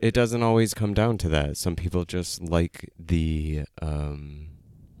it doesn't always come down to that. Some people just like the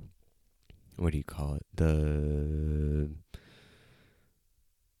what do you call it?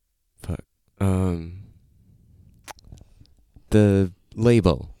 The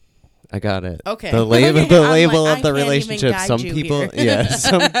label. I got it. Okay. The label, Okay, label like, of the relationship. Some people,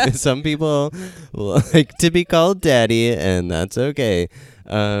 some people like to be called daddy, and that's okay.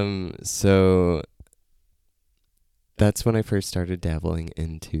 So that's when I first started dabbling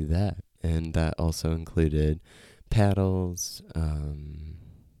into that, and that also included paddles,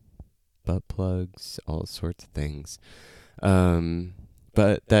 butt plugs, all sorts of things.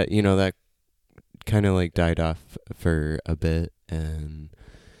 But that kind of like died off for a bit, and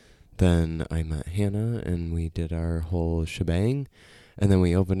then I met Hannah, and we did our whole shebang. And then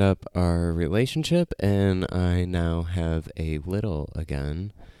we opened up our relationship, and I now have a little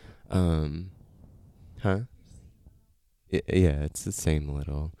again. Huh? Yeah, it's the same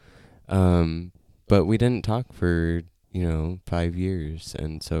little. But we didn't talk for, 5 years,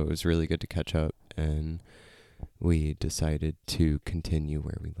 and so it was really good to catch up, and we decided to continue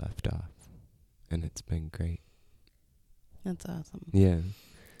where we left off, and it's been great. That's awesome. Yeah.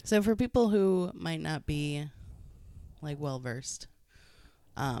 So for people who might not be like well versed,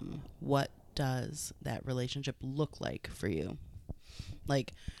 what does that relationship look like for you?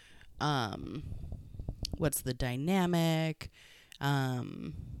 Like, what's the dynamic? I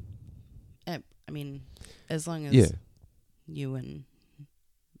mean, as long as you and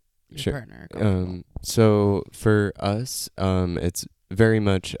your partner are comfortable. So for us, it's very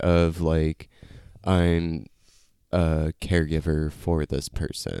much of like, I'm a caregiver for this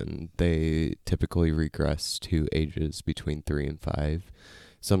person. They typically regress to ages between 3 and 5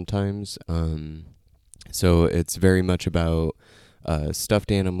 sometimes. So it's very much about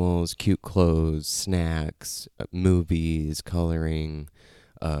stuffed animals, cute clothes, snacks, movies, coloring,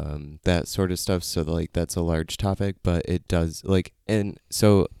 that sort of stuff. So like that's a large topic, but it does like, and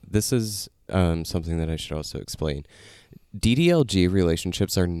so this is something that I should also explain. DDLG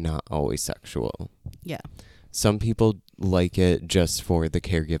relationships are not always sexual. Yeah. Some people like it just for the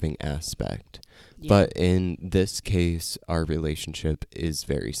caregiving aspect. Yeah. But in this case, our relationship is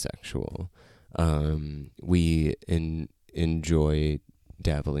very sexual. We enjoy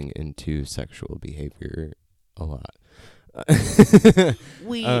dabbling into sexual behavior a lot.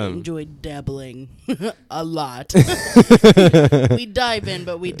 We enjoy dabbling a lot. We dive in,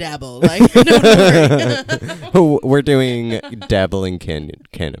 but we dabble. Like, don't worry. We're doing dabbling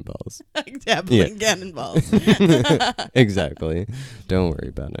cannonballs. Dabbling cannonballs. Exactly. Don't worry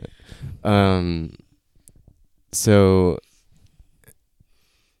about it. So,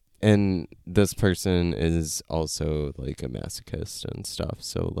 and this person is also like a masochist and stuff,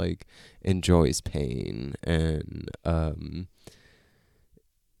 so like enjoys pain and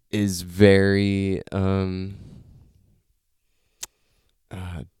is very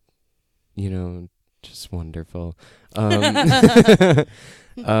just wonderful.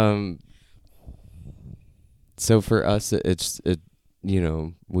 So for us,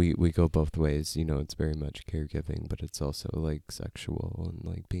 we go both ways. It's very much caregiving, but it's also like sexual and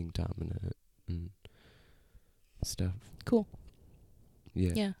like being dominant and stuff. Cool.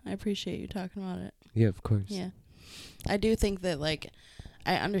 Yeah. Yeah, I appreciate you talking about it. Yeah, of course. Yeah. I do think that, like,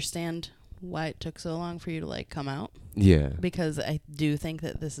 I understand why it took so long for you to, like, come out. Yeah. Because I do think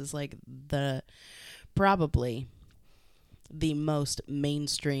that this is, like, probably the most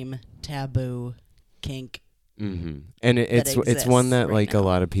mainstream taboo kink. Mm-hmm. And it's one that right like now. a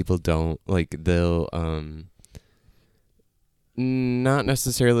lot of people don't like. They'll not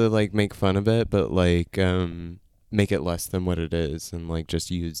necessarily like make fun of it, but like make it less than what it is, and like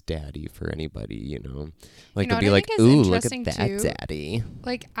just use daddy for anybody, like it'll be like, ooh, look at that too? daddy.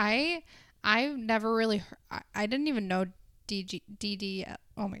 Like I never really I didn't even know DDLG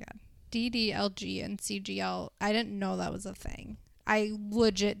and CGL. I didn't know that was a thing. I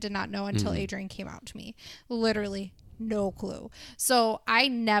legit did not know until Adrian came out to me. Literally no clue. So I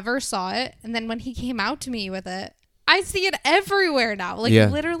never saw it. And then when he came out to me with it, I see it everywhere now. Like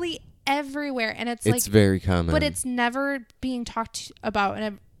literally everywhere. And it's like very common. But it's never being talked about in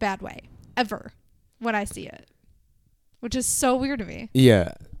a bad way. Ever. When I see it. Which is so weird to me.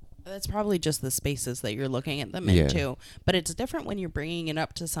 Yeah. That's probably just the spaces that you're looking at them into. But it's different when you're bringing it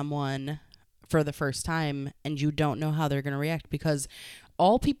up to someone for the first time and you don't know how they're going to react, because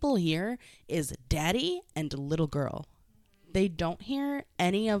all people hear is daddy and little girl. They don't hear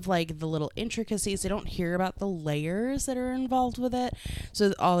any of like the little intricacies. They don't hear about the layers that are involved with it.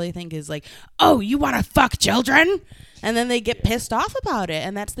 So all they think is like, oh, you want to fuck children? And then they get pissed off about it.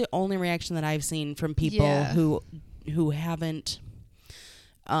 And that's the only reaction that I've seen from people who haven't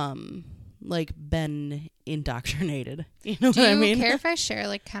like been indoctrinated. You know what I mean? Do you care if I share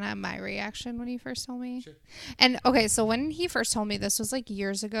like kind of my reaction when he first told me? Sure. And okay, so when he first told me, this was like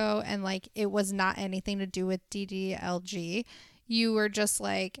years ago, and like it was not anything to do with DDLG. You were just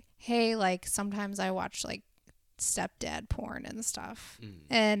like, hey, like sometimes I watch like stepdad porn and stuff.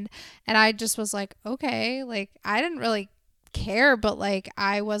 And I just was like, okay, like I didn't really care, but like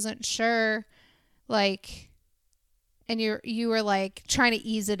I wasn't sure, like. And you were like trying to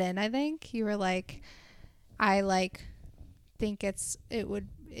ease it in. I think you were like, I like think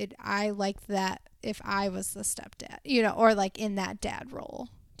I like that if I was the stepdad, or like in that dad role.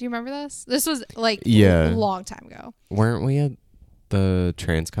 Do you remember this? This was like a long time ago. Weren't we at The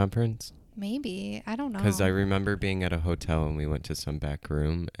trans conference? Maybe. I don't know. Because I remember being at a hotel and we went to some back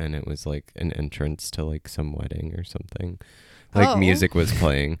room and it was like an entrance to like some wedding or something. Like Oh. music was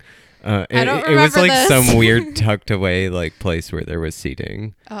playing. I don't It was remember like this. some weird tucked away like place where there was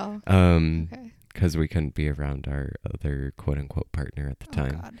seating. Oh. Okay. Okay. Because we couldn't be around our other quote unquote partner at the Oh,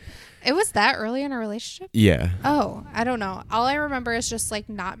 time. God. It was that early in a relationship? Yeah. Oh, I don't know. All I remember is just like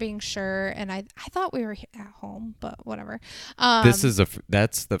not being sure, and I thought we were at home, but whatever. That's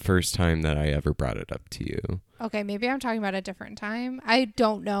the first time that I ever brought it up to you. Okay, maybe I'm talking about a different time. I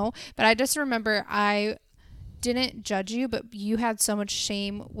don't know, but I just remember I didn't judge you, but you had so much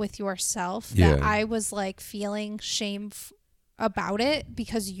shame with yourself that Yeah. I was like feeling shame about it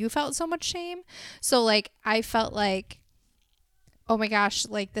because you felt so much shame. So like I felt like, oh my gosh,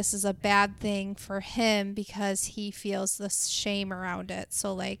 like this is a bad thing for him because he feels this shame around it.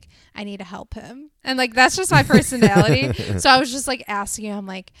 So like I need to help him. And like that's just my personality. So I was just like asking him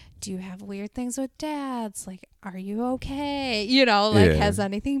like, do you have weird things with dads? Like, are you okay? You know, like Yeah. has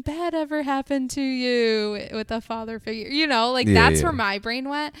anything bad ever happened to you with a father figure? You know, like Yeah, that's yeah. where my brain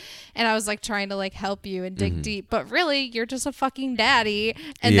went. And I was like trying to like help you and dig Mhm. deep. But really, you're just a fucking daddy.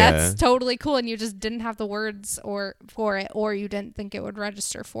 And Yeah. that's totally cool. And you just didn't have the words for it, or you didn't think it would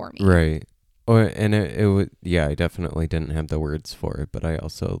register for me. Right. And it would, yeah, I definitely didn't have the words for it, but I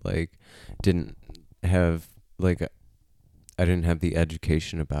also like didn't have like I didn't have the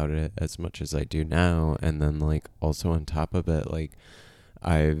education about it as much as I do now. And then like also on top of it, like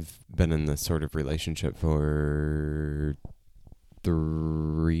I've been in this sort of relationship for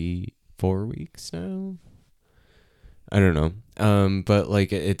 3-4 weeks now. I don't know. But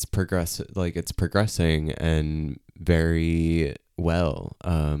like it's progressing and very well,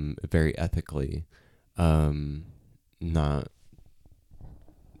 very ethically. Not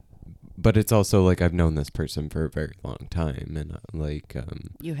But it's also like I've known this person for a very long time and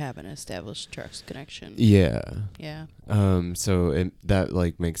You have an established trust connection. yeah. Yeah. So that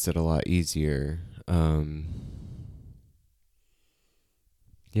like makes it a lot easier.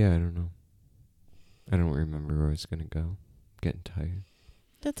 Yeah, I don't know. I don't remember where I was gonna go. Getting tired.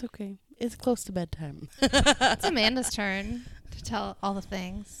 That's okay. It's close to bedtime. It's Amanda's turn to tell all the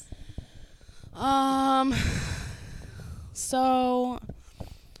things. So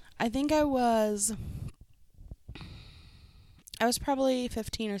I think I was probably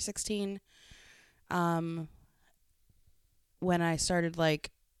 15 or 16 when I started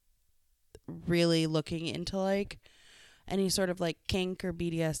like really looking into like any sort of like kink or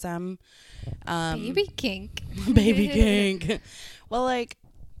BDSM. Baby kink. Baby kink. Well, like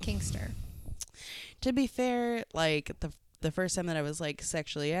Kinkster. to be fair, like the first time that I was like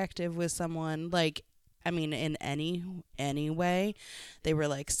sexually active with someone, like I mean in any way, they were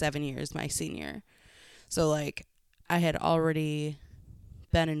like 7 years my senior. So like I had already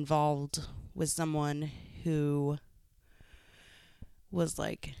been involved with someone who was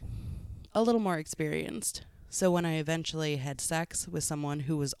like a little more experienced. So when I eventually had sex with someone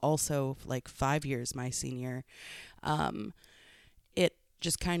who was also like 5 years my senior, it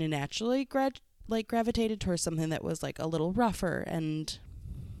just kind of naturally gravitated towards something that was like a little rougher and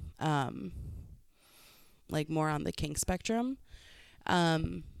like more on the kink spectrum.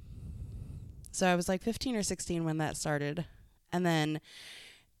 So I was like 15 or 16 when that started. And then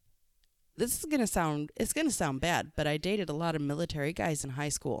it's going to sound bad, but I dated a lot of military guys in high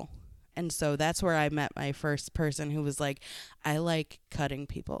school. And so that's where I met my first person who was like, I like cutting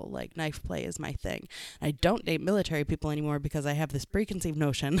people. Like knife play is my thing. I don't date military people anymore because I have this preconceived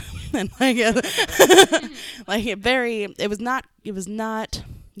notion. And like, like it was not,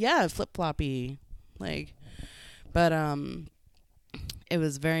 yeah, flip-floppy. Like, but, it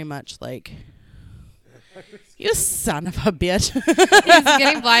was very much like, you son of a bitch. He's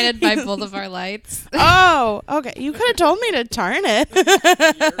getting blinded by both of our lights. Oh, okay. You could have told me to turn it.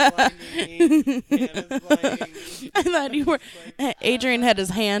 I thought you were. Adrian had his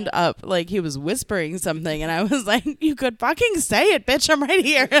hand up like he was whispering something, and I was like, you could fucking say it, bitch. I'm right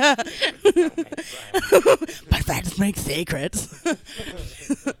here. But facts make secrets.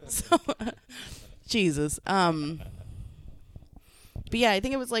 So, Jesus. But yeah, I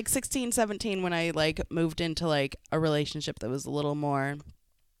think it was like 16, 17 when I like moved into like a relationship that was a little more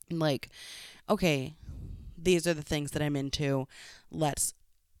like, okay, these are the things that I'm into.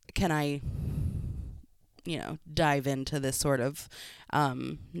 Can I, dive into this sort of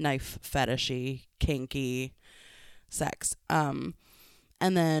knife fetishy, kinky sex. And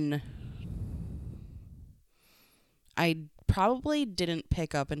then I probably didn't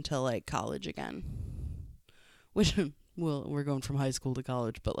pick up until like college again. Which well, we're going from high school to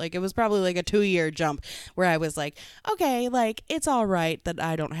college, but like it was probably like a 2-year jump where I was like, okay, like it's all right that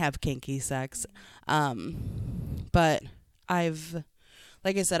I don't have kinky sex. But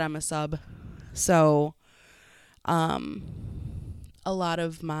like I said, I'm a sub. So, a lot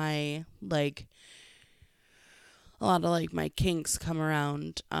of my kinks come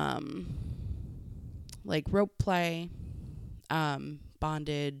around, like rope play,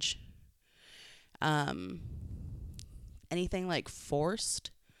 bondage, anything like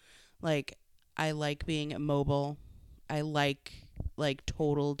forced. Like, I like being immobile. I like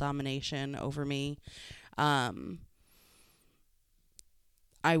total domination over me.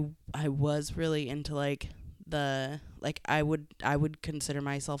 I was really into I would consider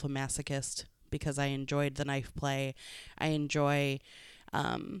myself a masochist because I enjoyed the knife play. I enjoy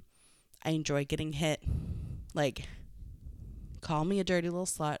getting hit. Like, call me a dirty little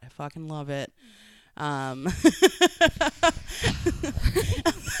slut. I fucking love it.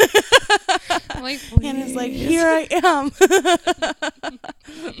 Like, and it's like, here I am.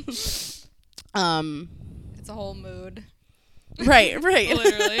 It's a whole mood. Right.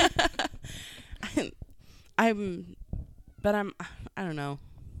 Literally. I don't know.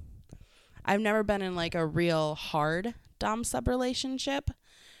 I've never been in like a real hard dom sub relationship,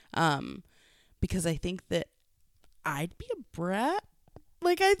 because I think that I'd be a brat.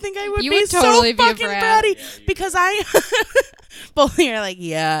 Like, I think I would You be would totally so be a fucking brat. bratty because I both of you are like,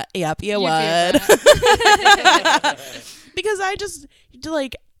 yep, you You'd be a would. brat. Because I just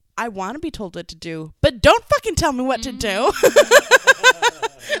like, I want to be told what to do, but don't fucking tell me what to do.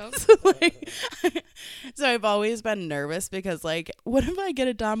 Yep. So I've always been nervous because, like, what if I get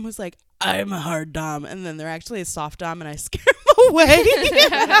a dom who's like, I'm a hard dom, and then they're actually a soft dom and I scare them away?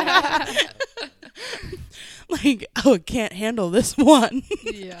 Like, oh, I can't handle this one.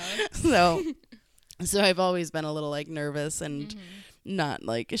 Yeah. So I've always been a little like nervous and not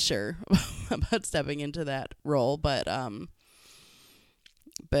like sure about stepping into that role, but I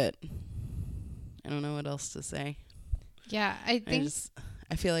don't know what else to say. Yeah, I think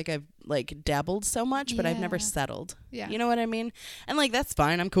I feel like I've like dabbled so much, but I've never Yeah. settled. Yeah. You know what I mean? And like, that's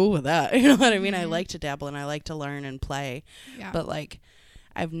fine. I'm cool with that. You know what I mean? I Mhm. like to dabble and I like to learn and play, yeah. but like,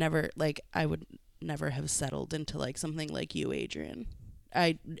 I've never like, I would never have settled into like something like you, Adrian.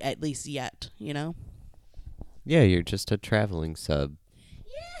 At least yet, you know? Yeah, you're just a traveling sub.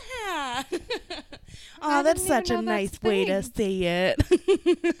 Yeah. I Oh, that's didn't such even a know nice that's a way to thing. say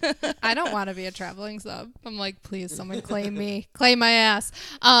it. I don't want to be a traveling sub. I'm like, please, someone claim me, claim my ass.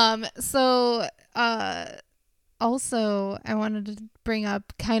 So, also, I wanted to bring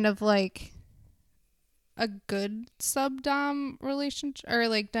up kind of like a good sub dom relationship or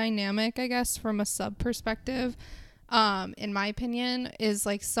like dynamic, I guess, from a sub perspective. In my opinion, is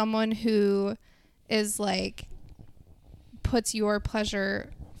like someone who is like puts your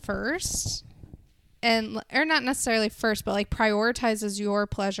pleasure first. And or not necessarily first, but like prioritizes your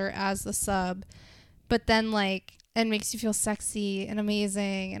pleasure as the sub, but then like and makes you feel sexy and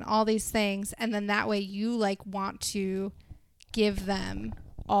amazing and all these things, and then that way you like want to give them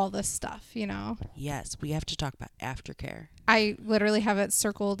all this stuff, you know? Yes, we have to talk about aftercare. I literally have it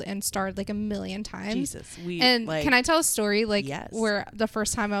circled and starred like a million times. Jesus, And like, can I tell a story like Yes. where the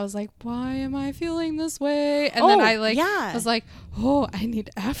first time I was like, why am I feeling this way? And then I like yeah. was like, oh, I need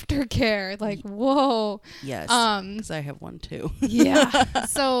aftercare. Like, whoa. Yes, Um because I have one too. yeah.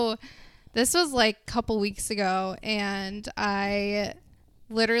 So this was like a couple weeks ago, and I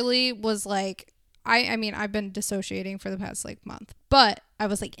literally was like, I mean, I've been dissociating for the past like month, but I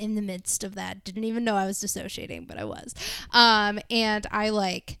was like in the midst of that. Didn't even know I was dissociating, but I was. And I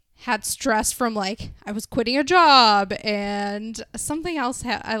like had stress from like I was quitting a job and something else.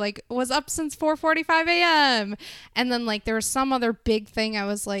 I like was up since 4:45 a.m. And then like there was some other big thing I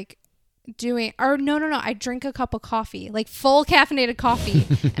was like doing, or no, I drink a cup of coffee, like full caffeinated coffee.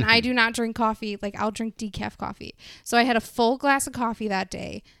 And I do not drink coffee. Like I'll drink decaf coffee. So I had a full glass of coffee that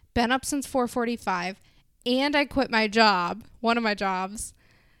day, been up since 4:45, and I quit my job, one of my jobs.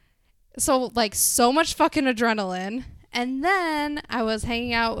 So like so much fucking adrenaline. And then I was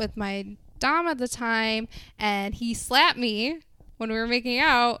hanging out with my dom at the time, and he slapped me when we were making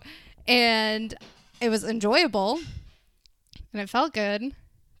out, and it was enjoyable and it felt good.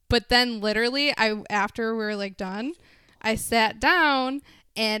 But then literally after we were like done, I sat down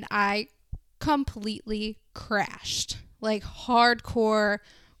and I completely crashed. Like hardcore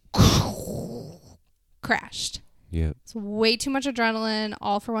crashed. Yep. It's way too much adrenaline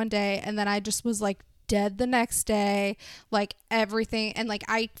all for one day. And then I just was like dead the next day, like everything. And like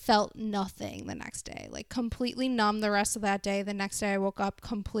I felt nothing the next day, like completely numb the rest of that day. The next day I woke up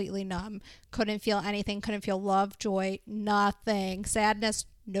completely numb, couldn't feel anything, couldn't feel love, joy, nothing, sadness,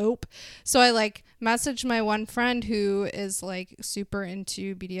 nope. So I like messaged my one friend who is like super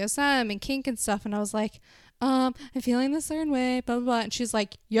into BDSM and kink and stuff, and I was like, I'm feeling this certain way, blah blah blah. And she's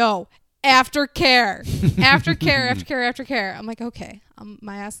like, yo, aftercare. Aftercare. I'm like, okay,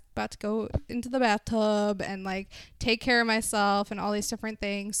 my ass about to go into the bathtub and like take care of myself and all these different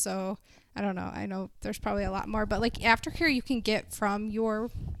things. So I don't know, I know there's probably a lot more, but like aftercare you can get from your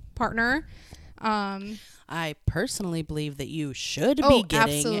partner. I personally believe that you should be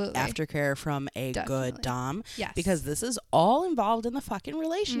getting absolutely. aftercare from a Definitely. good dom. Yes. Because this is all involved in the fucking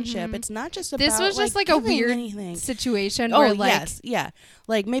relationship. It's not just about This was just like a giving weird anything. situation Oh, where like yes. Yeah.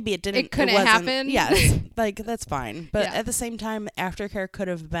 Like maybe it didn't. it couldn't wasn't- happen. Yes. Like that's fine. But Yeah. at the same time, aftercare could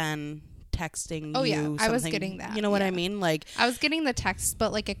have been texting Oh, you yeah. something. I was getting that. You know what I Yeah. mean? Like, I was getting the text,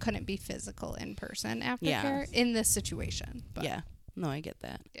 but like it couldn't be physical in person aftercare Yeah. in this situation. But yeah. No, I get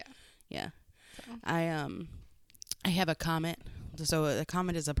that. Yeah. Yeah. So. I have a comment. So a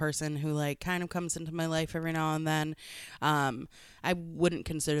comment is a person who like kind of comes into my life every now and then. I wouldn't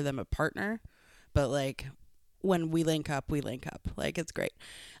consider them a partner, but like when we link up. Like it's great.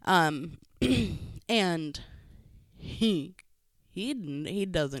 And he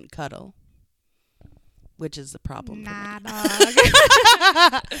doesn't cuddle, which is the problem. Nah, For me.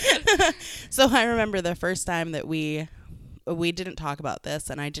 dog. So I remember the first time that we didn't talk about this,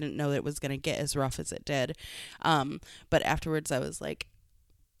 and I didn't know that it was going to get as rough as it did. But afterwards I was like,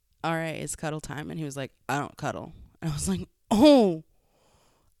 all right, it's cuddle time. And he was like, I don't cuddle. And I was like, oh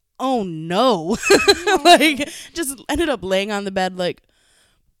no. Like just ended up laying on the bed like,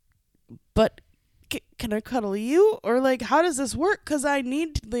 but can I cuddle you? Or like, how does this work? Because I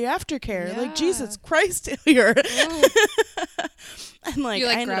need the aftercare. Yeah. Like, Jesus Christ here. And like, You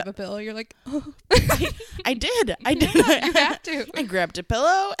like I ended grab up- a pillow. You're like, oh. I did. Yeah, you have to. I grabbed a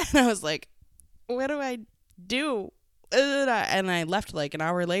pillow and I was like, what do I do? And I left like an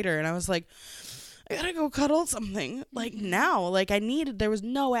hour later and I was like, I gotta go cuddle something like now. Like there was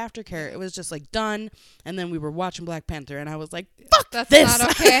no aftercare. It was just like done. And then we were watching Black Panther and I was like, fuck That's this.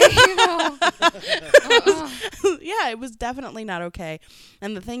 not okay. You know? Yeah, it was definitely not okay.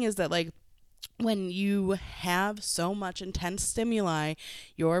 And the thing is that like, when you have so much intense stimuli,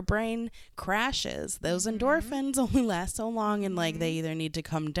 your brain crashes. Those endorphins only last so long, and like they either need to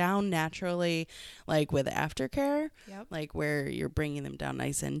come down naturally, like with aftercare, Yep. like where you're bringing them down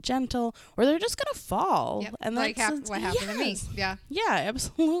nice and gentle, or they're just gonna fall. Yep. And Like that's what happened to me. yes. Yeah. Yeah,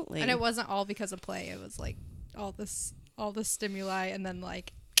 absolutely. And it wasn't all because of play. It was like all this stimuli, and then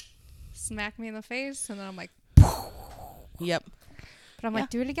like smack me in the face, and then I'm like, Yep. but I'm Yeah. like,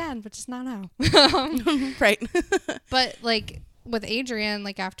 do it again, but just not now. Right. But like with Adrian,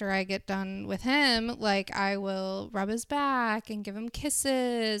 like after I get done with him, like I will rub his back and give him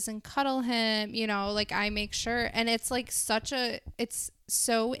kisses and cuddle him, you know, like I make sure. And it's like it's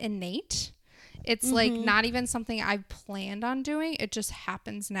so innate. It's like not even something I planned on doing. It just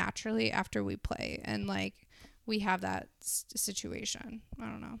happens naturally after we play. And like we have that situation. I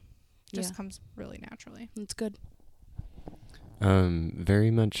don't know. Just Yeah. comes really naturally. It's good. Very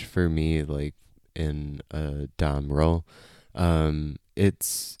much for me, like in a dom role,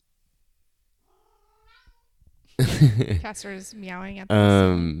 it's Castor's meowing at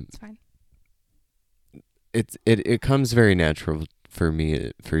the it's fine. it comes very natural for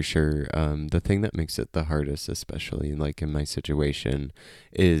me, for sure. The thing that makes it the hardest, especially like in my situation,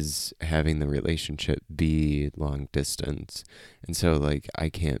 is having the relationship be long distance. And so like I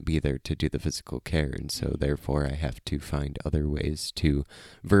can't be there to do the physical care. And so therefore I have to find other ways to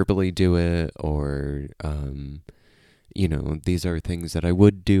verbally do it, or, these are things that I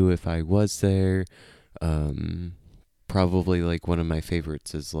would do if I was there. Probably like one of my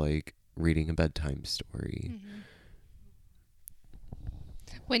favorites is like reading a bedtime story.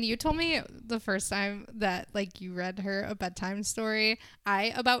 When you told me the first time that like you read her a bedtime story,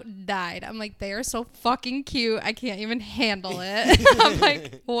 I about died. I'm like, they are so fucking cute. I can't even handle it. I'm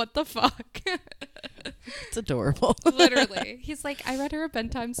like, what the fuck? It's adorable. Literally. He's like, I read her a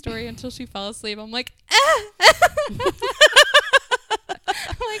bedtime story until she fell asleep. I'm like, I'm like,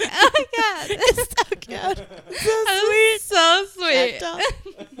 oh my god, It's so cute. so sweet.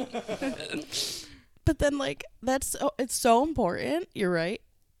 But then like it's so important. You're right.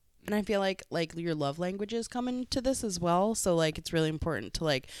 And I feel like your love languages come into this as well. So like it's really important to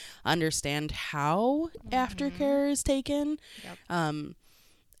like understand how aftercare is taken. Yep.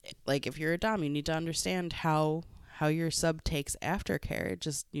 Like if you're a dom, you need to understand how how your sub takes aftercare.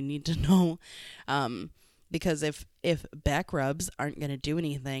 Just you need to know, because if back rubs aren't going to do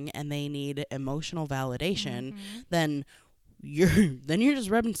anything and they need emotional validation, then you're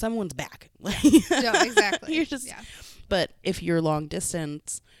just rubbing someone's back. Yeah, exactly. You're just, but if you're long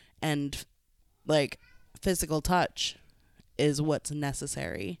distance and like physical touch is what's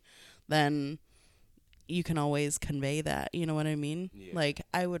necessary, then you can always convey that. You know what I mean? Yeah. Like,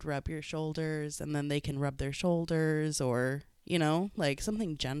 I would rub your shoulders and then they can rub their shoulders, or, you know, like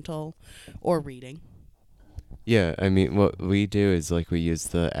something gentle, or reading. Yeah, I mean, what we do is like we use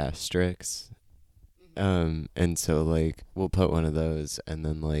the asterisks. And so like we'll put one of those and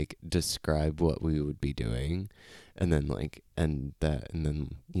then like describe what we would be doing, and then like end that, and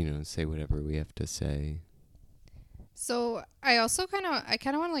then, you know, say whatever we have to say. So I also kind of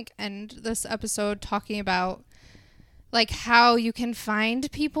want to like end this episode talking about like how you can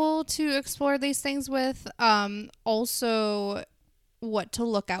find people to explore these things with. Also what to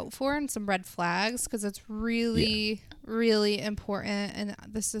look out for and some red flags, because it's really really important, and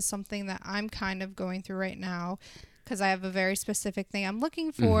this is something that I'm kind of going through right now because I have a very specific thing I'm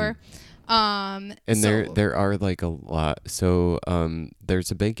looking for. And there are like a lot. So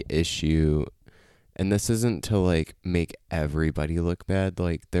there's a big issue, and this isn't to like make everybody look bad.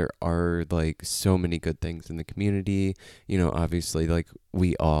 Like, there are like so many good things in the community, you know, obviously like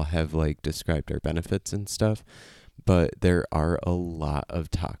we all have like described our benefits and stuff. But there are a lot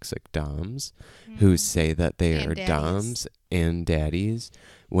of toxic doms who say that they are doms and daddies,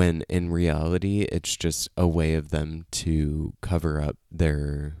 when in reality it's just a way of them to cover up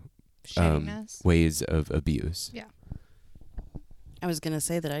their ways of abuse. Yeah. I was going to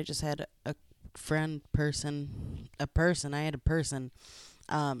say that I just had a person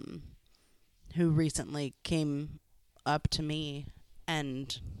who recently came up to me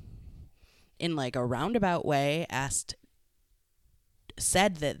and in like a roundabout way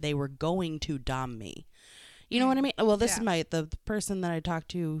said that they were going to dom me. You know what I mean? Well, this is the person that I talked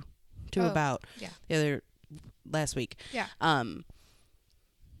to about the other last week. Yeah.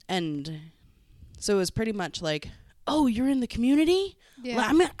 And so it was pretty much like, oh, you're in the community? Yeah.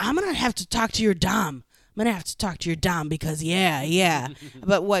 Well, I'm gonna have to talk to your dom. I'm gonna have to talk to your dom because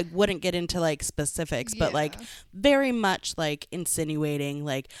but what wouldn't get into like specifics, but like very much like insinuating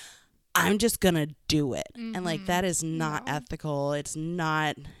like, I'm just gonna do it. And like, that is not ethical. It's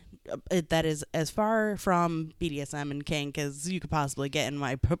not, that is as far from BDSM and kink as you could possibly get, in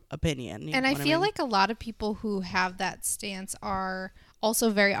my opinion. And I feel like a lot of people who have that stance are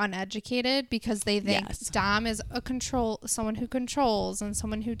also very uneducated, because they think dom is someone who controls and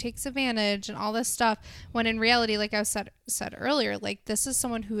someone who takes advantage and all this stuff, when in reality, like I said earlier, like, this is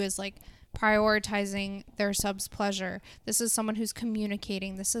someone who is like prioritizing their sub's pleasure. This is someone who's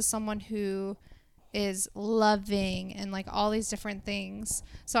communicating. This is someone who is loving, and like all these different things.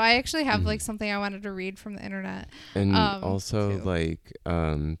 So I actually have like something I wanted to read from the internet. And also too. Like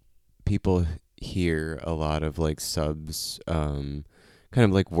people hear a lot of like subs kind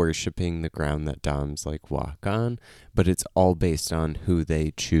of like worshiping the ground that doms like walk on, but it's all based on who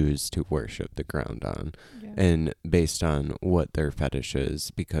they choose to worship the ground on, and based on what their fetish is,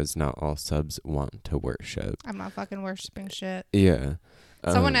 because not all subs want to worship. I'm not fucking worshiping shit. Yeah.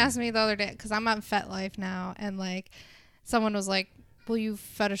 Someone asked me the other day, because I'm on FetLife now, and like someone was like, will you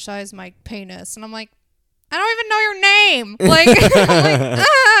fetishize my penis? And I'm like, I don't even know your name. Like,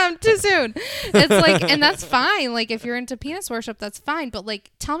 I'm like, too soon. It's like, and that's fine. Like, if you're into penis worship, that's fine. But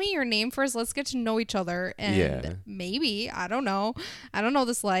like, tell me your name first. Let's get to know each other. And maybe, I don't know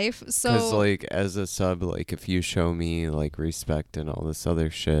this life. So, because like, as a sub, like, if you show me like respect and all this other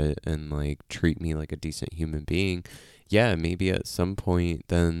shit, and like treat me like a decent human being, yeah, maybe at some point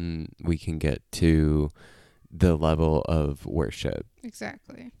then we can get to the level of worship.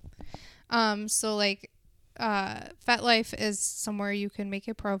 Exactly. So like, FetLife is somewhere you can make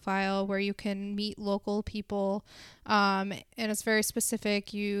a profile where you can meet local people, and it's very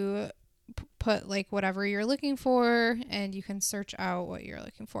specific. You put like whatever you're looking for, and you can search out what you're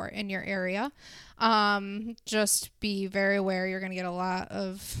looking for in your area. Just be very aware, you're going to get a lot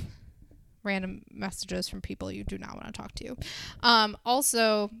of random messages from people you do not want to talk to.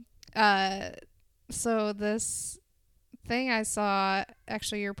 Also, so this thing I saw,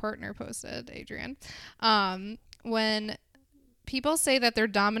 actually your partner posted, Adrian, when people say that they're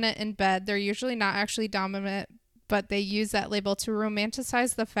dominant in bed, they're usually not actually dominant, but they use that label to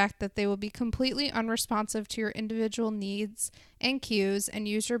romanticize the fact that they will be completely unresponsive to your individual needs and cues, and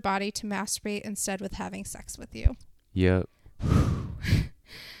use your body to masturbate instead with having sex with you. Yep.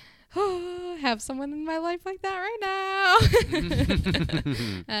 have someone in my life like that right now.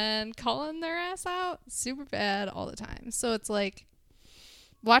 And calling their ass out super bad all the time. So it's like,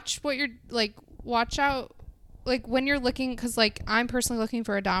 watch out, like when you're looking, because like I'm personally looking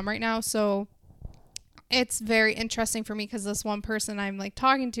for a dom right now. So it's very interesting for me because this one person I'm like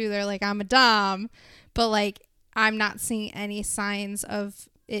talking to, they're like, I'm a dom, but like I'm not seeing any signs of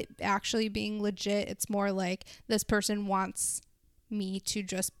it actually being legit. It's more like this person wants me to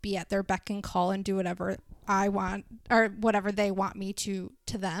just be at their beck and call and do whatever I want or whatever they want me to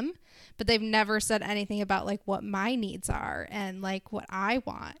them. But they've never said anything about like what my needs are and like what I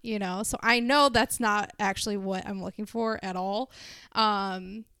want, you know? So I know that's not actually what I'm looking for at all.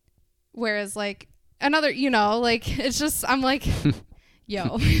 Whereas like another, you know, like it's just, I'm like,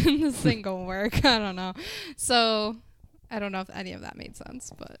 yo, this ain't gonna work. I don't know. So I don't know if any of that made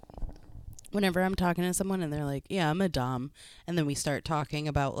sense, but Whenever I'm talking to someone and they're like, yeah, I'm a dom, and then we start talking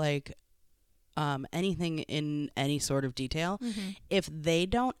about like anything in any sort of detail, if they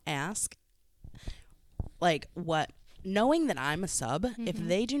don't ask like what, knowing that I'm a sub, if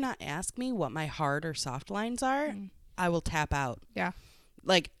they do not ask me what my hard or soft lines are, I will tap out. Yeah.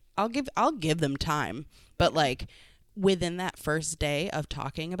 Like I'll give them time, but like within that first day of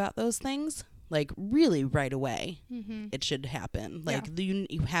talking about those things, like really right away, it should happen. Like you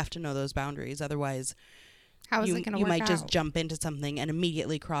have to know those boundaries. Otherwise, how is it going to work out? You might just jump into something and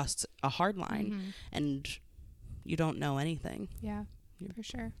immediately cross a hard line, and you don't know anything. Yeah, for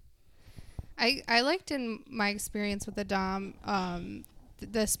sure. I liked in my experience with the dom,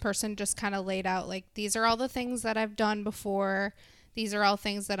 this person just kind of laid out like, these are all the things that I've done before. These are all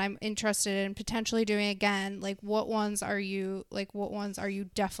things that I'm interested in potentially doing again. Like, what ones are you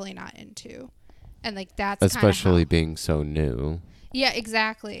definitely not into? And like, that's especially being so new. Yeah,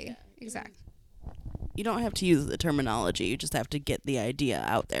 exactly. Exactly. You don't have to use the terminology. You just have to get the idea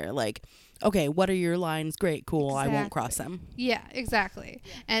out there. Like, okay, what are your lines? Great, cool. Exactly. I won't cross them. Yeah, exactly.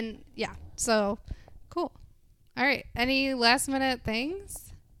 And yeah, so cool. All right. Any last minute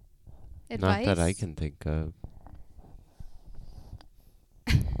things? Advice? Not that I can think of.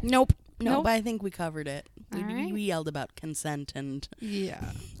 Nope. But I think we covered it. Right. We yelled about consent and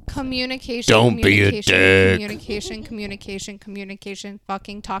communication. Don't be a dick. Communication.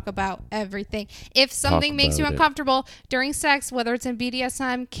 Fucking talk about everything. If something makes you uncomfortable during sex, whether it's in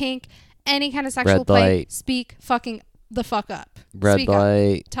BDSM, kink, any kind of sexual play, speak fucking the fuck up. Red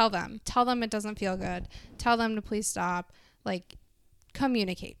light. Tell them it doesn't feel good. Tell them to please stop. Like,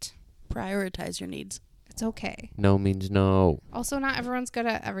 communicate. Prioritize your needs. It's okay. No means no. Also, not everyone's good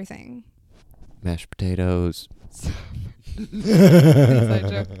at everything. Mashed potatoes. Inside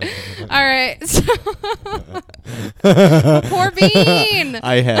joke. All right. Poor Bean.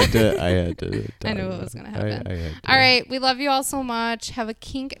 I had to. I knew it was going to happen. I had to. All right. We love you all so much. Have a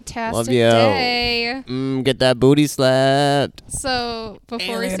kink-tastic Love you. day. Get that booty slapped. So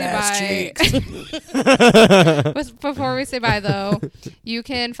before we say bye, though, you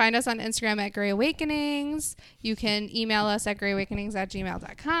can find us on Instagram at Grey Awakenings. You can email us at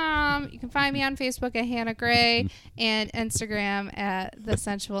grayawakenings@gmail.com. You can find me on Facebook at Hannah Gray and Instagram at The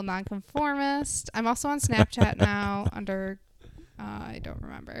Sensual Nonconformist. I'm also on Snapchat now under, I don't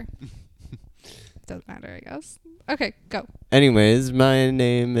remember. Doesn't matter, I guess. Okay, go. Anyways, my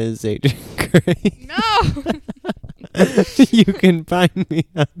name is Adrian Gray. No! You can find me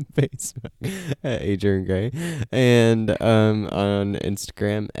on Facebook at Adrian Gray and on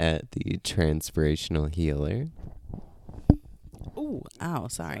Instagram at The Transpirational Healer. Ooh, ow,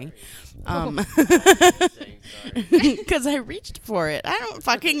 sorry. Because I reached for it. I don't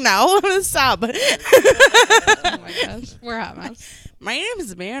fucking know. I'm gonna stop. Oh my gosh. We're hot mess. My name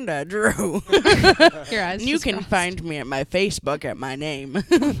is Amanda Drew. Your eyes you can crossed. find me at my Facebook at my name.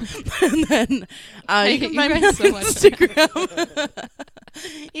 And then you can find me on so much Instagram.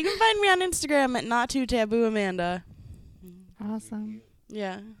 You can find me on Instagram at Not Too Taboo Amanda. Awesome.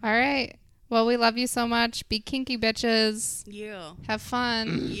 Yeah. All right. Well, we love you so much. Be kinky, bitches. Yeah. Have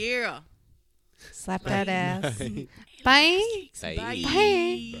fun. Yeah. Slap that ass. Bye. Bye. Bye.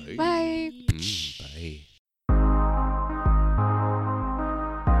 Bye. Bye. Bye.